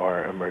that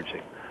are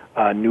emerging,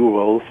 new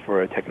roles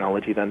for a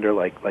technology vendor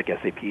like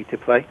SAP to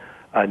play,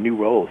 new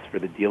roles for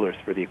the dealers,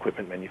 for the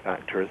equipment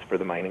manufacturers, for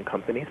the mining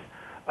companies,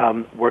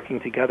 working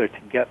together to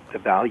get the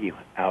value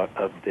out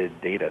of the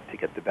data, to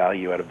get the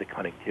value out of the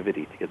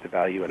connectivity, to get the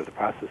value out of the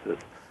processes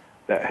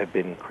that have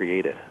been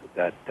created.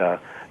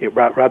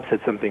 Rob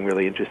said something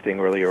really interesting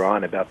earlier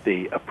on about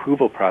the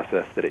approval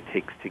process that it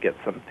takes to get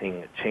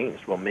something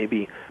changed. Well,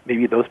 maybe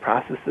those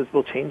processes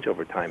will change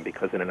over time,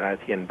 because in an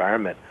IT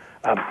environment,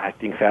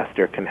 acting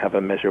faster can have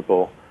a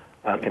measurable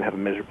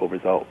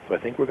result. So I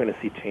think we're going to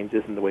see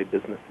changes in the way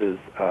businesses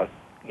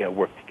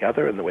work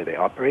together and the way they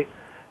operate,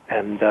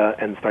 and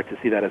start to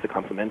see that as a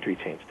complementary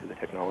change to the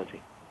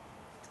technology.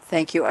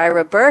 Thank you,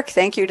 Ira Burke.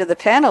 Thank you to the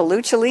panel.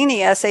 Lou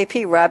Cellini,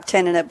 SAP, Rob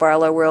Tennant at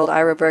Barlow World,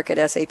 Ira Burke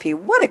at SAP.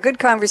 What a good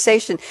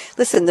conversation.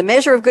 Listen, the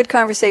measure of good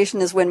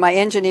conversation is when my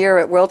engineer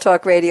at World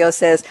Talk Radio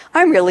says,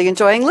 I'm really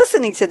enjoying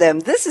listening to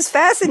them. This is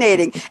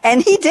fascinating.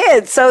 And he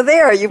did. So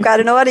there, you've got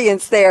an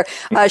audience there.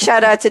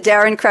 Shout out to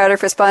Darren Crowder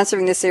for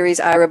sponsoring the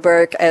series, Ira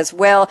Burke as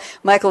well.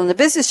 Michael and the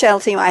Business Channel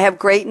team, I have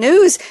great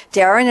news.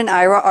 Darren and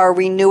Ira are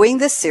renewing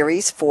the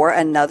series for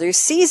another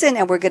season,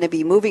 and we're going to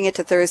be moving it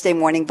to Thursday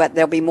morning, but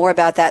there'll be more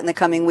about that in the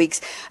coming weeks.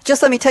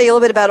 Just let me tell you a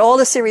little bit about all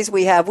the series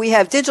we have. We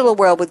have Digital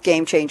World with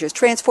Game Changers,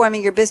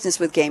 Transforming Your Business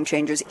with Game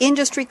Changers,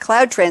 Industry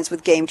Cloud Trends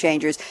with Game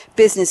Changers,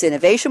 Business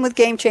Innovation with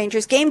Game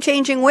Changers, Game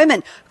Changing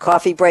Women,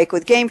 Coffee Break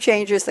with Game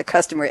Changers, The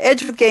Customer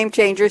Edge with Game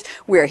Changers.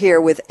 We're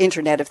here with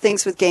Internet of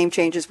Things with Game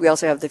Changers. We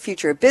also have The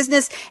Future of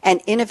Business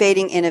and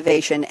Innovating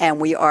Innovation, and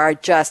we are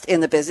just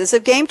in the business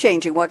of game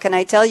changing. What can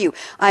I tell you?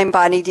 I'm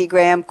Bonnie D.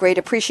 Graham. Great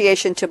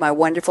appreciation to my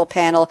wonderful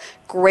panel.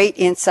 Great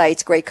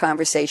insights, great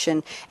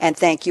conversation, and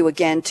thank you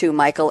again to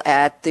Michael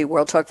at the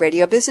World Talk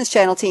Radio Business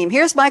Channel team.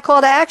 Here's my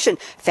call to action.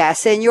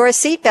 Fasten your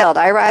seatbelt.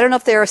 I don't know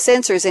if there are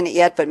sensors in it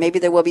yet, but maybe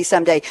there will be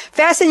someday.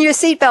 Fasten your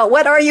seatbelt.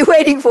 What are you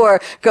waiting for?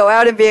 Go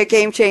out and be a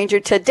game changer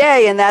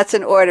today, and that's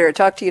an order.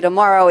 Talk to you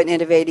tomorrow in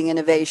Innovating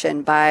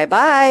Innovation.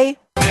 Bye-bye.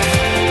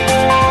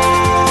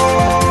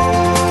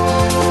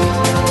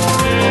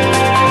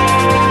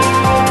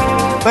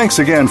 Thanks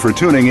again for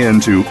tuning in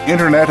to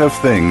Internet of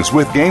Things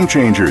with Game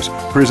Changers,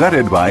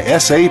 presented by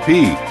SAP.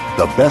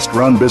 The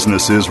best-run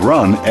businesses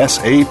run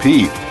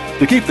SAP.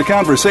 To keep the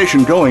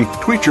conversation going,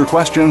 tweet your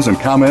questions and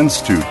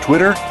comments to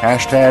Twitter,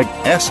 #SAPRADIO.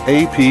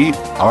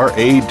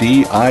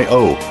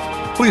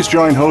 Please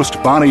join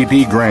host Bonnie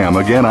D. Graham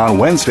again on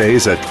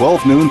Wednesdays at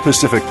 12 noon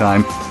Pacific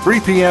Time, 3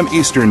 p.m.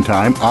 Eastern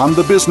Time on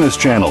the Business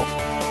Channel.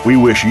 We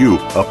wish you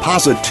a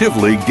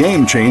positively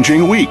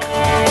game-changing week.